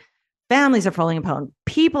culture, and families are falling apart,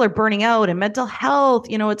 people are burning out, and mental health,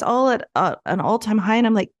 it's all at an all-time high. And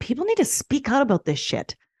I'm like, people need to speak out about this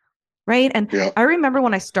shit. Right. And I remember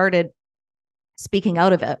when I started speaking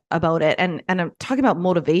out of it about it. And I'm talking about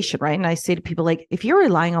motivation, right? And I say to people, like, if you're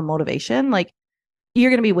relying on motivation, like, you're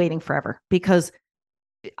going to be waiting forever, because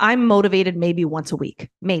I'm motivated maybe once a week,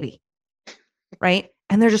 maybe. Right.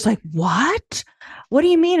 And they're just like, what do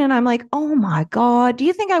you mean? And I'm like, oh my God, do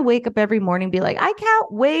you think I wake up every morning and be like, I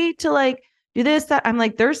can't wait to like do this, that? I'm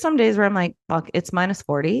like, there's some days where I'm like, fuck, it's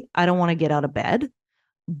 -40. I don't want to get out of bed,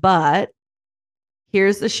 but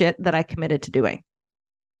here's the shit that I committed to doing.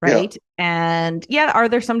 Right. Yeah. And yeah, are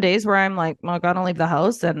there some days where I'm like, well, I gotta leave the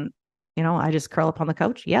house and, I just curl up on the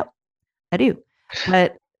couch? Yep, I do.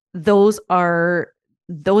 But those are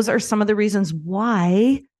some of the reasons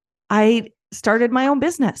why I started my own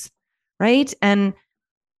business. Right. And,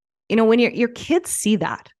 when your kids see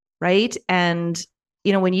that, right. And,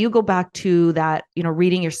 when you go back to that,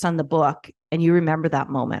 reading your son the book and you remember that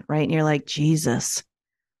moment, right. And you're like, Jesus.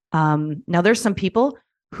 Now there's some people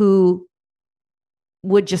who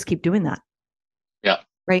would just keep doing that. Yeah.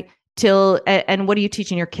 Right. And what are you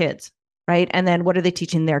teaching your kids? Right. And then what are they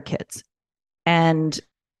teaching their kids? And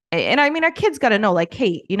I mean, our kids got to know, like,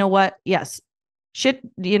 hey, you know what? Yes. Shit,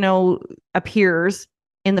 appears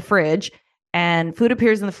in the fridge, and food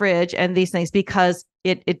appears in the fridge and these things, because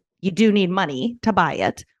you do need money to buy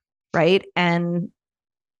it. Right. And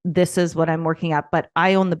this is what I'm working at, but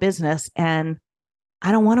I own the business and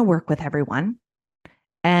I don't want to work with everyone.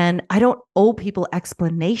 And I don't owe people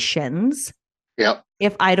explanations. Yep.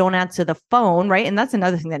 If I don't answer the phone, right? And that's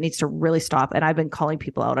another thing that needs to really stop. And I've been calling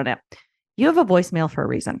people out on it. You have a voicemail for a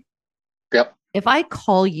reason. Yep. If I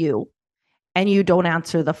call you and you don't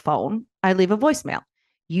answer the phone, I leave a voicemail.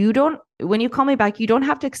 When you call me back, you don't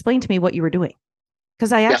have to explain to me what you were doing,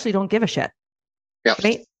 because I actually don't give a shit. Yeah.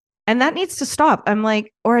 Right. And that needs to stop. I'm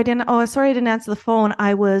like, sorry, I didn't answer the phone.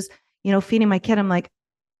 I was, feeding my kid. I'm like,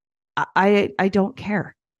 I don't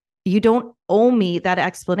care. You don't owe me that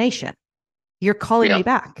explanation. You're calling me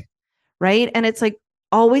back. Right. And it's like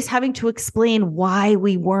always having to explain why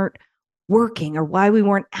we weren't working or why we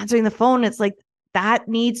weren't answering the phone. It's like, that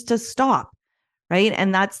needs to stop. Right.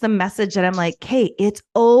 And that's the message that I'm like, hey, it's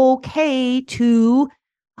okay to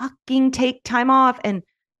fucking take time off and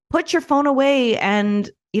put your phone away. And,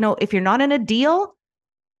 if you're not in a deal,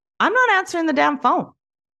 I'm not answering the damn phone.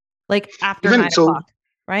 Like after 9 o'clock.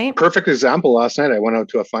 Right. Perfect example. Last night I went out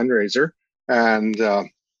to a fundraiser, and of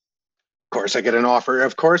course I get an offer.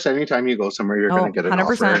 Of course, anytime you go somewhere, you're going to get an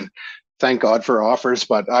 100%. Offer. And thank God for offers.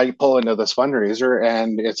 But I pull into this fundraiser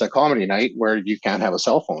and it's a comedy night where you can't have a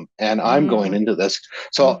cell phone. And I'm going into this.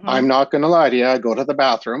 So I'm not going to lie to you. I go to the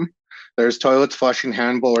bathroom. There's toilets, flushing,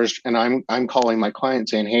 hand blowers. And I'm calling my client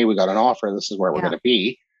saying, hey, we got an offer. This is where we're going to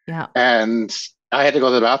be. Yeah. And I had to go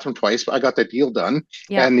to the bathroom twice, but I got the deal done.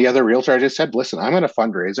 Yeah. And the other realtor, I just said, listen, I'm at a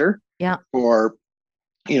fundraiser for,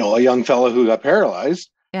 a young fellow who got paralyzed.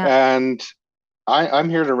 Yeah. And I'm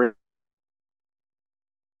here to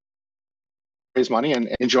raise money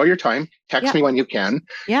and enjoy your time. Text me when you can.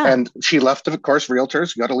 Yeah. And she left, of course,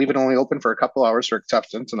 realtors, you got to leave it only open for a couple hours for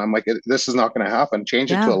acceptance. And I'm like, this is not going to happen.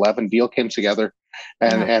 Change it to 11. Deal came together,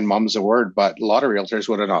 and mum's the word. But a lot of realtors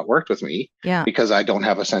would have not worked with me because I don't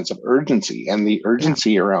have a sense of urgency, and the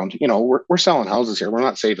urgency around, we're selling houses here. We're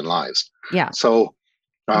not saving lives. Yeah. So,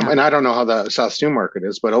 and I don't know how the Saskatoon market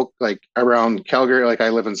is, but like around Calgary, like I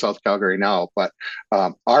live in South Calgary now, but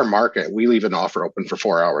our market, we leave an offer open for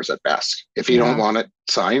 4 hours at best. If you don't want it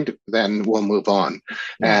signed, then we'll move on.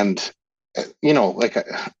 Yeah. And,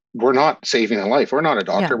 we're not saving a life. We're not a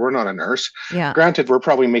doctor. We're not a nurse. Yeah. Granted, we're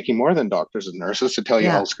probably making more than doctors and nurses to tell you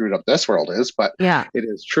how screwed up this world is, but it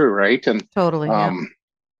is true, right? And totally.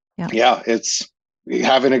 It's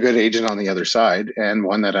having a good agent on the other side, and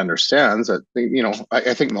one that understands that,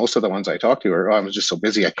 I think most of the ones I talk to are, I was just so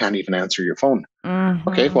busy, I can't even answer your phone. Mm-hmm.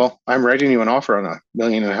 Okay, well, I'm writing you an offer on $1.5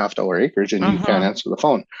 million acreage and you can't answer the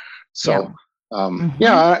phone. So,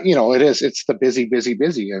 it is, it's the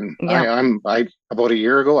busy. And I about a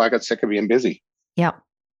year ago, I got sick of being busy. Yeah.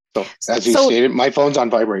 So as you stated, my phone's on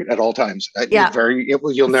vibrate at all times. You'll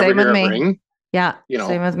never hear it ring. Yeah.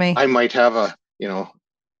 Same with me. I might have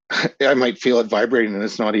I might feel it vibrating and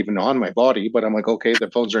it's not even on my body, but I'm like, okay,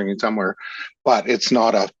 the phone's ringing somewhere, but it's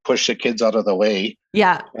not a push the kids out of the way.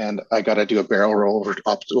 Yeah. And I got to do a barrel roll over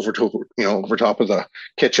top of the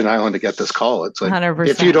kitchen island to get this call. It's like, 100%.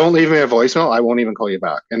 If you don't leave me a voicemail, I won't even call you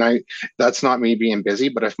back. And that's not me being busy,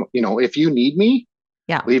 but if you need me,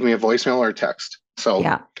 leave me a voicemail or a text. So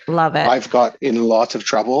love it. I've got in lots of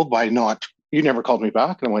trouble by you never called me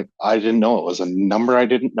back. And I'm like, I didn't know it was a number I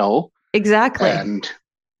didn't know. Exactly.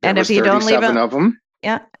 And if you don't leave of them.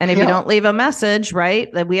 Yeah. And if you don't leave a message,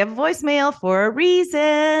 right, that we have a voicemail for a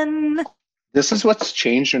reason. This is what's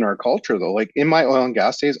changed in our culture, though. Like in my oil and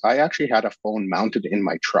gas days, I actually had a phone mounted in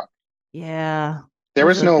my truck. Yeah. There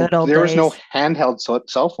Those was are the no good old there was no days. handheld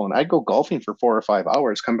cell phone. I'd go golfing for 4 or 5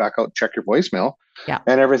 hours, come back out, check your voicemail, Yeah.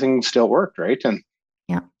 and everything still worked, right? And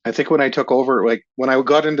Yeah. I think when I took over, like when I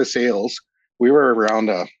got into sales, we were around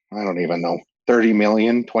I don't even know, 30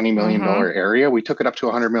 million, $20 million Mm-hmm. area. We took it up to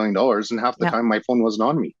 $100 million, and half the Yeah. time my phone wasn't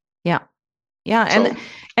on me. Yeah. Yeah. So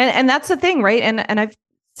And that's the thing, right? And I've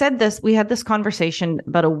said this, we had this conversation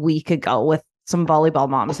about a week ago with some volleyball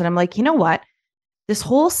moms. And I'm like, you know what? This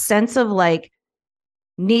whole sense of like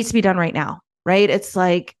needs to be done right now, right? It's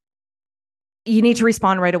like you need to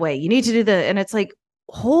respond right away. You need to do and it's like,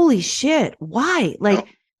 holy shit, why? no, Like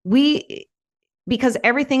we because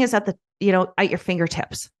everything is at at your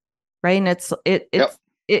fingertips, right? And yep.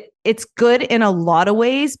 it's good in a lot of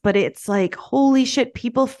ways, but it's like, holy shit,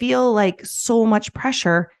 people feel like so much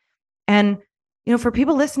pressure. And, for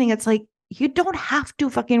people listening, it's like, you don't have to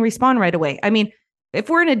fucking respond right away. I mean, if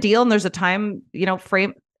we're in a deal and there's a time,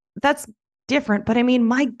 frame, that's different. But I mean,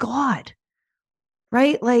 my God,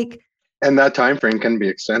 right? Like And that time frame can be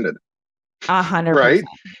extended, 100%. right?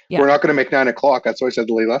 Yeah. We're not going to make 9 o'clock. That's what I said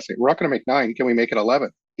to Lee last night. We're not going to make 9. Can we make it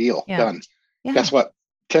 11? Deal. Yeah. Done. Yeah. Guess what?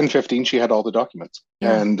 10:15, she had all the documents.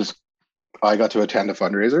 Yeah. And I got to attend a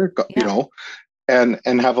fundraiser, Yeah.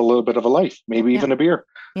 and have a little bit of a life, maybe Yeah. even a beer.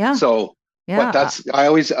 Yeah. So, but Yeah. that's,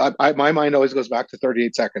 my mind always goes back to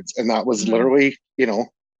 38 seconds. And that was Mhm. literally,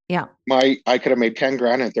 Yeah. I could have made 10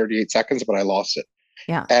 grand in 38 seconds, but I lost it.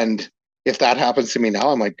 Yeah. And if that happens to me now,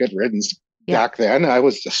 I'm like, good riddance. Yeah. Back then, I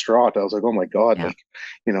was distraught. I was like, oh my God, Yeah.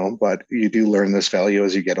 but you do learn this value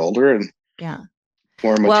as you get older and Yeah.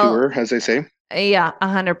 more Well, mature, as they say. yeah,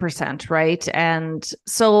 100%. Right. And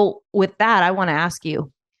so with that, I want to ask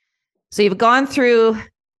you, so you've got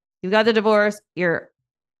the divorce,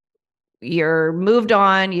 you're moved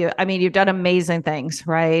on. You've done amazing things,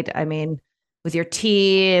 right? I mean, with your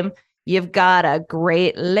team, you've got a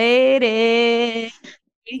great lady.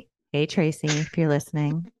 Hey, Tracy, if you're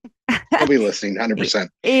listening. I'll be listening 100%.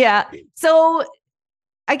 Yeah. So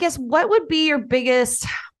I guess what would be your biggest,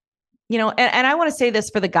 and I want to say this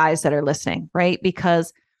for the guys that are listening, right?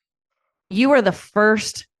 Because you are the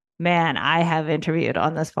first man I have interviewed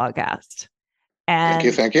on this podcast. And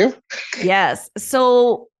Thank you. yes.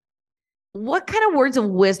 So what kind of words of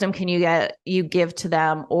wisdom can you give to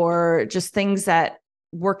them, or just things that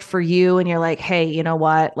worked for you and you're like, hey, you know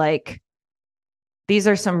what? Like, these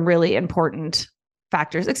are some really important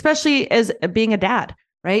factors, especially as being a dad,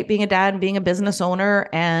 right? Being a dad and being a business owner.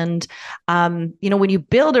 And, when you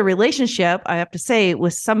build a relationship, I have to say,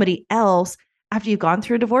 with somebody else after you've gone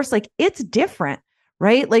through a divorce, like it's different,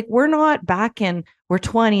 right? Like we're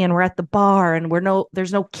 20 and we're at the bar and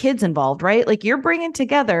there's no kids involved, right? Like you're bringing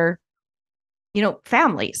together,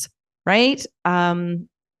 families, right? And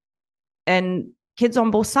kids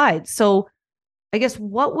on both sides. So I guess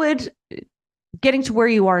getting to where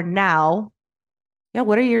you are now,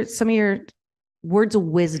 what are some of your words of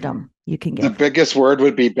wisdom you can give? The biggest word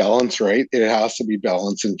would be balance, right? It has to be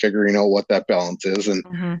balance and figuring out what that balance is,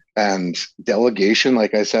 and delegation.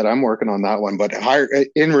 Like I said, I'm working on that one, but hire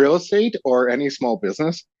in real estate or any small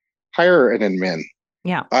business, hire an admin.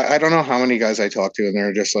 Yeah. I don't know how many guys I talk to and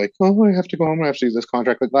they're just like, oh, I have to go home. I have to do this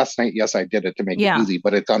contract. Like last night, yes, I did it to make it easy,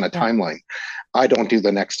 but it's on a timeline. I don't do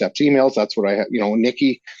the next steps emails. That's what I have.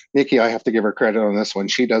 Nikki, I have to give her credit on this one.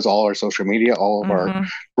 She does all our social media, all of our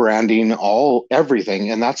branding, everything.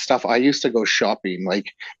 And that stuff, I used to go shopping,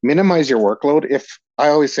 like minimize your workload. If I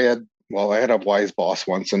always said, well, I had a wise boss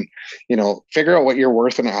once and, figure out what you're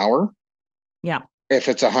worth an hour. Yeah. If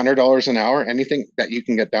it's $100 an hour, anything that you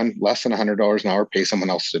can get done less than $100 an hour, pay someone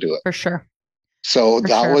else to do it. For sure. So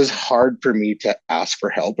that was hard for me to ask for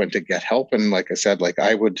help and to get help. And like I said, like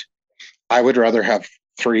I would rather have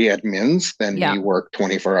 3 admins than me work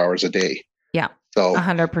 24 hours a day. Yeah. So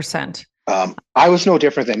 100%. I was no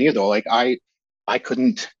different than you though. Like I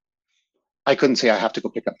couldn't say I have to go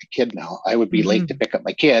pick up my kid now. I would be late to pick up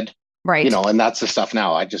my kid. Right. And that's the stuff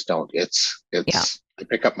now. I just don't. It's I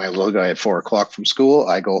pick up my little guy at 4:00 from school.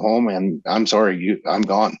 I go home and I'm sorry, I'm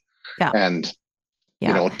gone. Yeah. And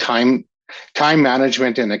time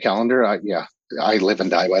management in a calendar. I live and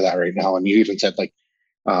die by that right now. And you even said like,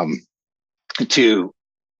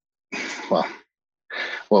 what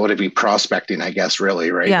would it be? Prospecting, I guess, really,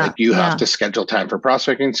 right? Yeah. Like you have to schedule time for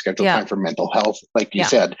prospecting, schedule time for mental health. Like you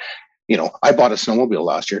said, I bought a snowmobile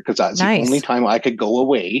last year because that's the only time I could go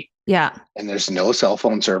away. Yeah. And there's no cell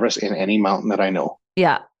phone service in any mountain that I know.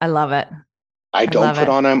 Yeah. I love it. I don't put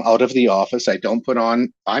on, I'm out of the office. I don't put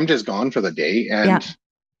on, I'm just gone for the day. And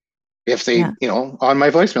if they, on my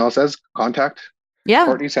voicemail, it says contact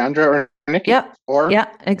Courtney, Sandra, or Nikki. Yep. Or Yeah,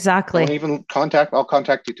 exactly. don't even I'll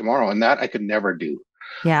contact you tomorrow. And that I could never do.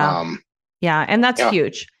 Yeah. Yeah. And that's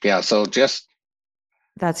huge. Yeah. So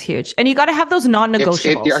that's huge. And you got to have those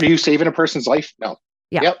non-negotiables. Are you saving a person's life? No.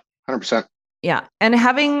 Yeah. Yep. 100%. Yeah. And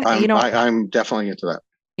having, I'm definitely into that.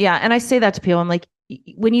 Yeah. And I say that to people. I'm like,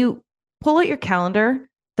 when you pull out your calendar,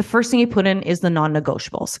 the first thing you put in is the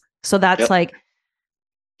non-negotiables. So that's like,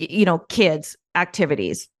 kids,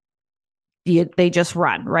 activities. They just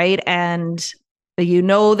run, right? And that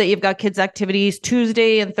you've got kids' activities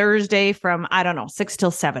Tuesday and Thursday from, 6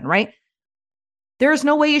 till 7, right? There's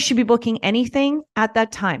no way you should be booking anything at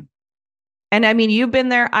that time. And I mean, you've been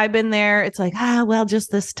there, I've been there. It's like,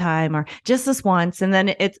 just this time or just this once. And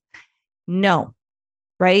then it's no,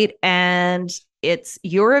 right? And it's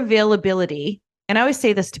your availability. And I always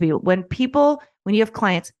say this to people, when you have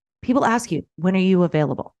clients, people ask you, when are you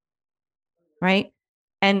available? Right?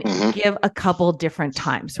 And give a couple different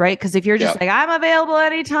times, right? Because if you're just like, I'm available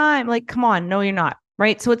anytime, like, come on, no, you're not,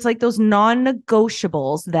 right? So it's like those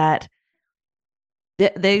non-negotiables that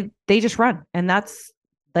they just run. And that's,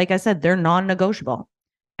 like I said, they're non-negotiable.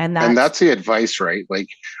 And that's the advice, right? Like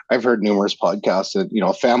I've heard numerous podcasts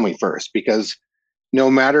that, family first, because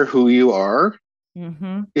no matter who you are,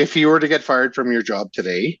 if you were to get fired from your job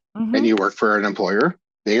today and you work for an employer,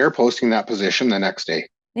 they are posting that position the next day.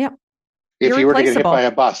 Yep. If you were to get hit by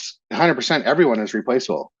a bus, 100%, everyone is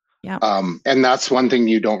replaceable. Yeah. And that's one thing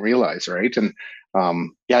you don't realize, right? And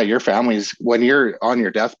your family's, when you're on your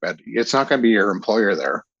deathbed, it's not going to be your employer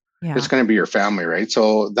there. Yeah. It's going to be your family, right?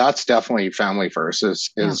 So that's definitely family first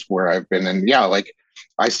is where I've been. And like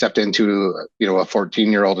I stepped into, a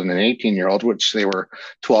 14-year-old and an 18-year-old, which they were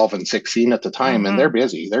 12 and 16 at the time, and they're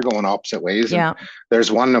busy. They're going opposite ways. Yeah. And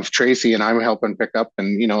there's one of Tracy and I'm helping pick up,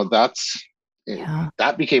 and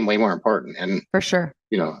that became way more important. And for sure,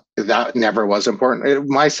 that never was important.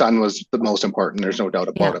 My son was the most important. There's no doubt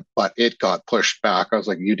about it, but it got pushed back. I was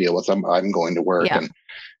like, you deal with them. I'm going to work. And,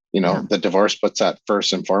 the divorce puts that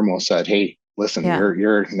first and foremost that, hey, listen,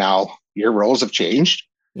 you're now, your roles have changed.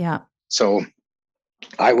 Yeah. So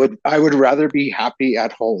I would rather be happy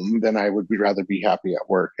at home than I would rather be happy at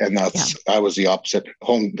work. And I was the opposite.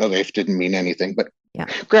 Home life didn't mean anything, but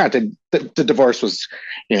granted, the divorce was,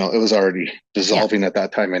 it was already dissolving at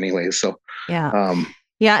that time anyway. So,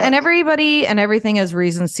 and everybody and everything has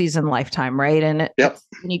reason, season, lifetime, right? And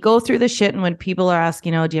when you go through the shit and when people are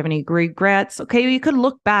asking, do you have any regrets? Okay, you could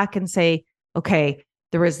look back and say, okay,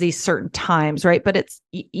 there was these certain times, right? But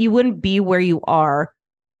you wouldn't be where you are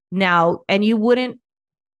now, and you wouldn't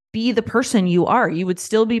be the person you are. You would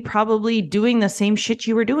still be probably doing the same shit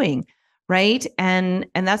you were doing. Right. And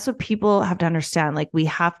that's what people have to understand. Like, we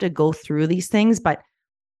have to go through these things, but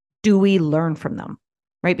do we learn from them?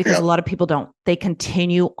 Right. Because a lot of people don't. They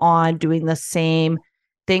continue on doing the same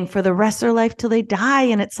thing for the rest of their life till they die.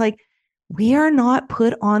 And it's like, we are not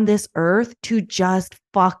put on this earth to just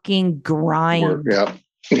fucking grind.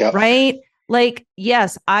 Right. Like,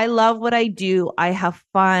 yes, I love what I do. I have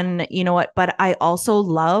fun, but I also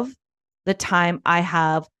love the time I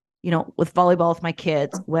have, with volleyball with my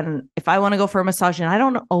kids, if I want to go for a massage, and I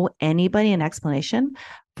don't owe anybody an explanation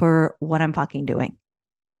for what I'm fucking doing.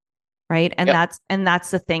 Right. And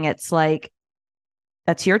that's the thing. It's like,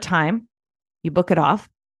 that's your time. You book it off.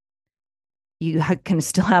 You can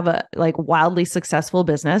still have a wildly successful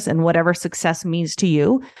business and whatever success means to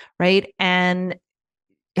you. Right. And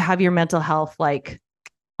have your mental health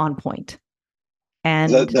on point.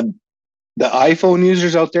 And the iPhone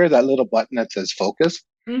users out there, that little button that says focus,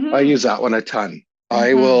 I use that one a ton.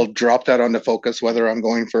 I will drop that on the focus, whether I'm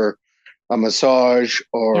going for a massage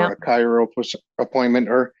or a chiro appointment,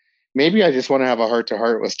 or maybe I just want to have a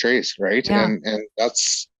heart-to-heart with Trace, right? And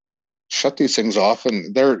that's, shut these things off.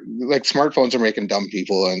 And they're like, smartphones are making dumb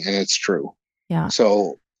people, and it's true. Yeah.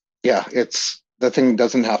 So it's, the thing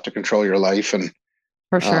doesn't have to control your life, and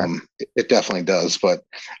for sure, it definitely does. But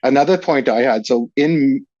another point I had,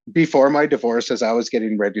 before my divorce, as I was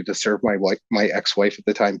getting ready to serve my ex-wife at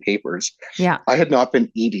the time papers, I had not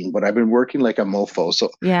been eating, but I've been working like a mofo. So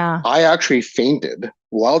I actually fainted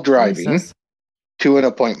while driving to an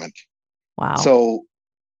appointment. Wow. So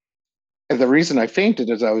the reason I fainted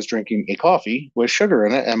is I was drinking a coffee with sugar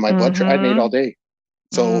in it, and my blood I ate all day.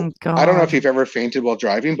 So I don't know if you've ever fainted while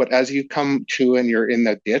driving, but as you come to and you're in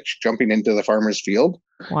the ditch, jumping into the farmer's field,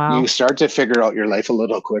 you start to figure out your life a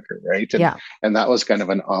little quicker, right? And that was kind of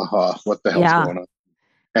an aha, what the hell's going on?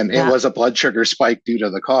 And it was a blood sugar spike due to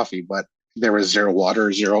the coffee, but there was zero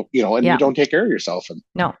water, zero, and you don't take care of yourself. And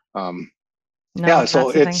so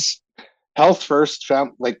it's health first,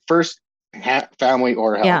 first family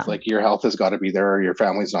or health. Yeah. Like your health has got to be there, or your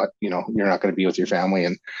family's not. You're not going to be with your family.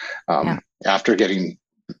 And after getting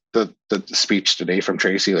the speech today from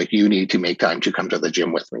Tracy, like, you need to make time to come to the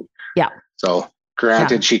gym with me. Yeah. So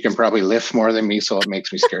granted, she can probably lift more than me, so it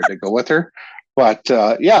makes me scared to go with her. But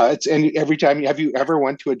and every time, have you ever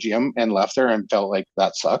went to a gym and left there and felt like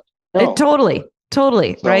that sucked? No. It totally,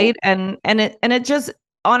 So, right. And it just,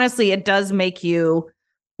 honestly, it does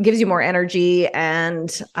gives you more energy, and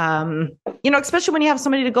especially when you have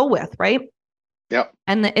somebody to go with, right? Yeah.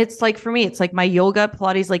 And it's like, for me, it's like my yoga,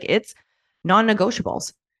 Pilates, like, it's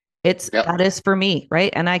non-negotiables. That is for me,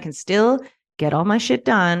 right? And I can still get all my shit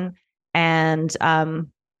done. And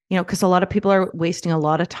because a lot of people are wasting a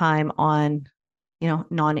lot of time on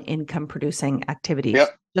non-income producing activities.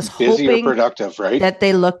 Yep. Just busy hoping or productive, right? that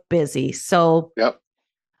they look busy. So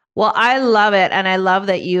well, I love it. And I love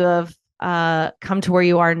that you have come to where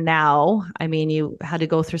you are now. I mean, you had to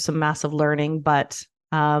go through some massive learning, but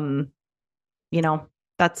that's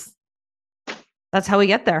how we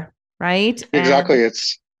get there, right? Exactly. And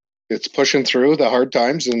it's pushing through the hard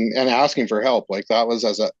times and asking for help. Like, that was,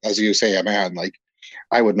 as you say, a man. Like,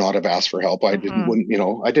 I would not have asked for help. I didn't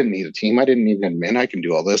need a team. I didn't need an admin. I can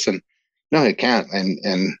do all this. And no, I can't.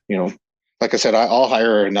 And like I said, I'll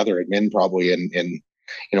hire another admin probably. And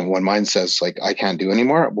when mine says, like, I can't do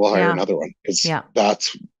anymore, we'll hire another one, because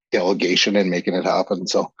that's delegation and making it happen.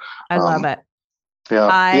 So I love it.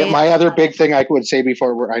 Yeah. My other big thing I would say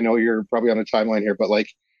before, I know you're probably on a timeline here, but like,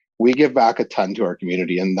 we give back a ton to our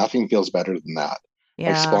community, and nothing feels better than that.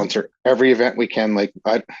 Like, sponsor every event we can. Like,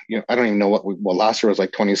 I don't even know last year was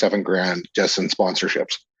like 27 grand just in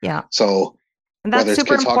sponsorships. Yeah. So and that's whether it's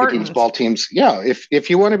super kids, important. hockey teams, ball teams. Yeah. If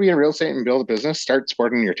you want to be in real estate and build a business, start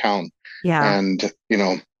supporting your town. Yeah. And,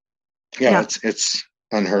 it's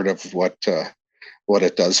unheard of what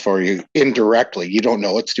it does for you indirectly. You don't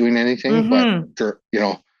know it's doing anything, but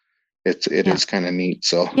it is kind of neat.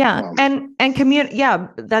 So and community,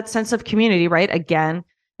 that sense of community, right? Again,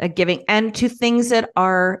 giving, and to things that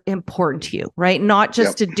are important to you, right? Not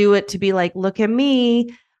just to do it to be like, look at me,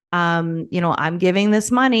 I'm giving this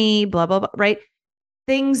money, blah blah blah, right?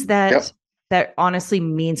 Things that honestly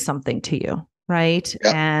mean something to you, right?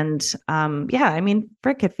 And I mean,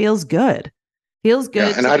 frick, it feels good. To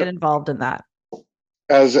get involved in that.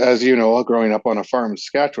 As you know, growing up on a farm in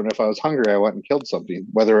Saskatchewan, if I was hungry, I went and killed something,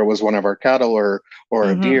 whether it was one of our cattle or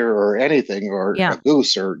a deer or anything, or a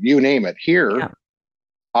goose, or you name it. Here,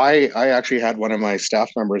 I actually had one of my staff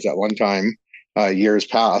members at one time, years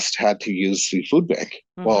past, had to use the food bank.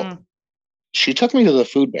 Well, she took me to the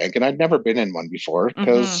food bank, and I'd never been in one before,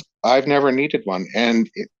 because I've never needed one. And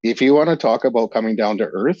if you want to talk about coming down to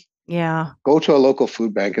earth, go to a local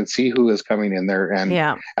food bank and see who is coming in there. And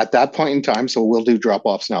at that point in time, so we'll do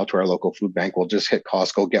drop-offs now to our local food bank. We'll just hit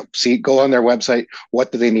Costco, go on their website.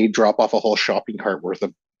 What do they need? Drop off a whole shopping cart worth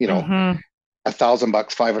of, $1,000,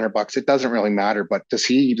 $500. It doesn't really matter, but to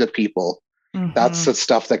see the people, that's the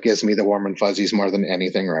stuff that gives me the warm and fuzzies more than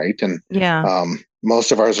anything. Right. And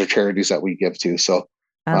most of ours are charities that we give to. So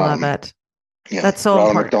I love it. Yeah, that's so Ronald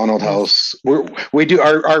important. McDonald House. We do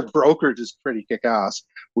our brokerage is pretty kick-ass.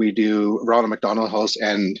 We do Ronald McDonald House,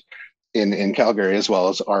 and in Calgary, as well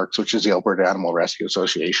as ARCS, which is the Alberta Animal Rescue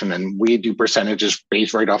Association, and we do percentages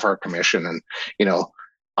based right off our commission. And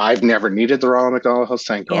I've never needed the Ronald McDonald House,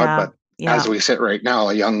 thank God. But as we sit right now,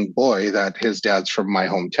 a young boy that his dad's from my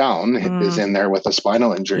hometown is in there with a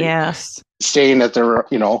spinal injury. Yes, staying at the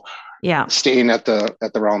staying at the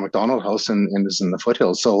Ronald McDonald House and is in the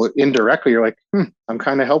foothills. So indirectly, you're like, I'm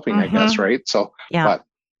kind of helping, I guess, right? So, and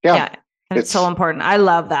it's so important. I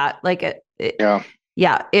love that. Like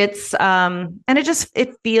it's and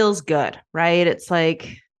it feels good, right? It's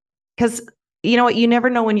like, because you know what, you never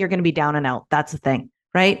know when you're going to be down and out. That's the thing,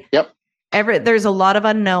 right? Yep. There's a lot of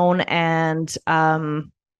unknown, and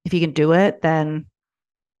if you can do it, then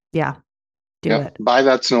do it. Buy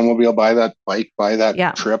that snowmobile, buy that bike, buy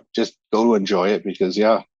that trip. Just go to enjoy it, because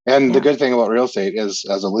the good thing about real estate is,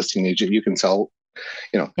 as a listing agent, you can sell.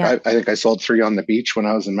 I think I sold 3 on the beach when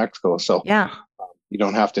I was in Mexico. So you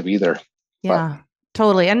don't have to be there. Yeah,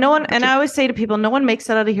 totally. And I always say to people, no one makes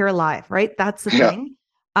it out of here alive, right? That's the thing.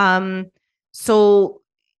 So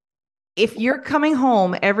if you're coming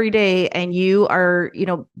home every day and you are,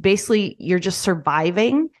 basically you're just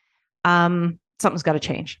surviving, something's got to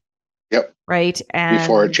change. Yep. Right. And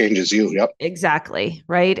before it changes you. Yep. Exactly.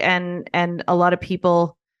 Right. And a lot of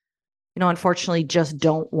people, unfortunately just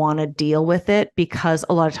don't want to deal with it, because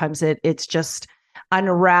a lot of times it's just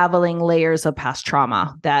unraveling layers of past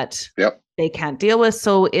trauma that they can't deal with.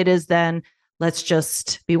 So it is then, let's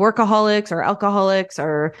just be workaholics or alcoholics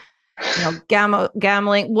or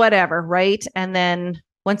gambling, whatever, right? And then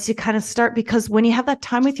once you kind of start, because when you have that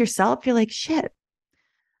time with yourself, you're like, shit,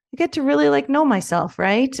 I get to really like know myself,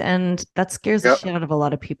 right? And that scares the shit out of a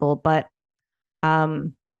lot of people. But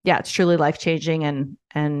it's truly life-changing,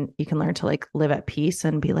 and you can learn to like live at peace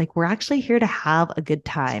and be like, we're actually here to have a good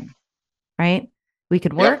time, right? We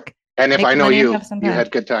could work. And if I know you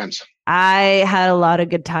had good times. I had a lot of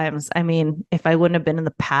good times. I mean, if I wouldn't have been in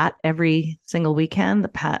the Pat every single weekend, the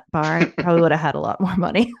Pat bar, I probably would have had a lot more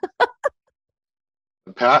money.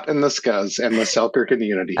 The Pat and the Scuzz and the Selker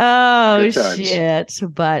community. Oh, shit.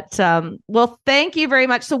 But, well, thank you very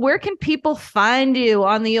much. So where can people find you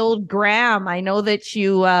on the old gram? I know that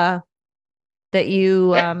you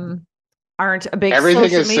aren't a big everything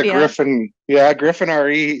social is media. Griffin. Griffin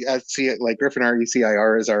RE. Like Griffin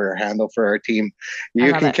RECIR is our handle for our team.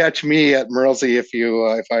 You can catch me at Murrelsy if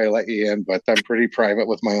I let you in, but I'm pretty private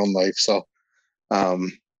with my own life. So,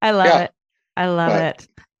 I love it. I love it.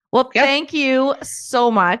 Well, thank you so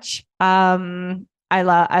much. I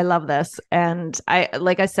love this, and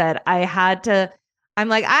like I said, I'm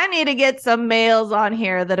like, I need to get some males on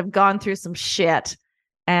here that have gone through some shit,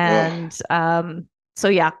 and so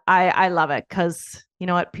yeah, I love it, because you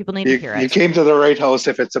know what, people need to hear it. You came to the right house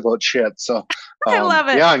if it's about shit. So I love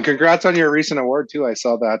it. Yeah, and congrats on your recent award too. I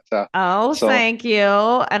saw that. Thank you.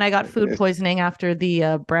 And I got food poisoning after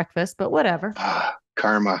the breakfast, but whatever.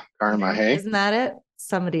 Karma, hey? Isn't that it?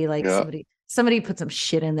 Somebody put some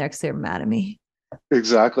shit in there because they're mad at me.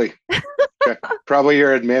 Exactly. Probably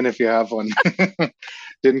your admin if you have one.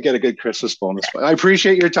 Didn't get a good Christmas bonus, but I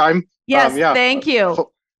appreciate your time. Yes, thank you.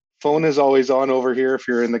 Phone is always on over here if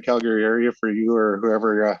you're in the Calgary area for you or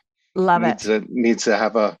whoever needs to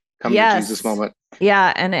have a come to Jesus moment.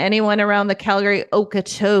 Yeah, and anyone around the Calgary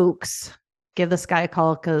Okotoks, give this guy a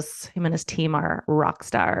call, because him and his team are rock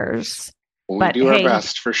stars. We do our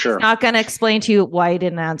best for sure. He's not going to explain to you why he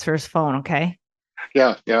didn't answer his phone, okay?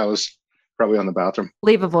 Yeah, I was probably on the bathroom.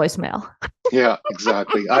 Leave a voicemail. Yeah,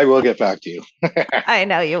 exactly. I will get back to you. I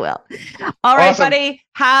know you will. All right, buddy.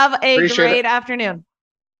 Have a great afternoon.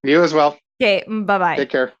 You as well. Okay, bye-bye. Take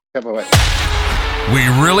care. Yeah, bye-bye. We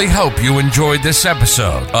really hope you enjoyed this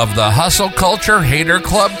episode of the Hustle Culture Hater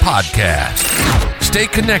Club podcast. Stay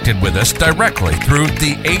connected with us directly through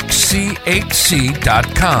the hchc.com.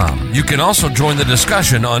 You can also join the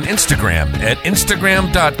discussion on Instagram at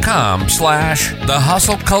instagram.com/the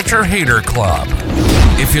Hustle Culture Hater Club.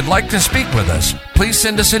 If you'd like to speak with us, please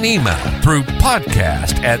send us an email through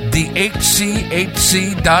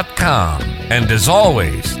podcast@thehchc.com. And as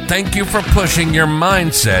always, thank you for pushing your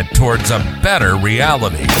mindset towards a better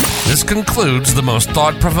reality. This concludes the most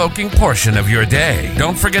thought-provoking portion of your day.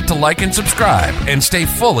 Don't forget to like and subscribe and stay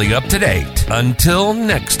fully up to date. Until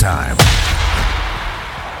next time.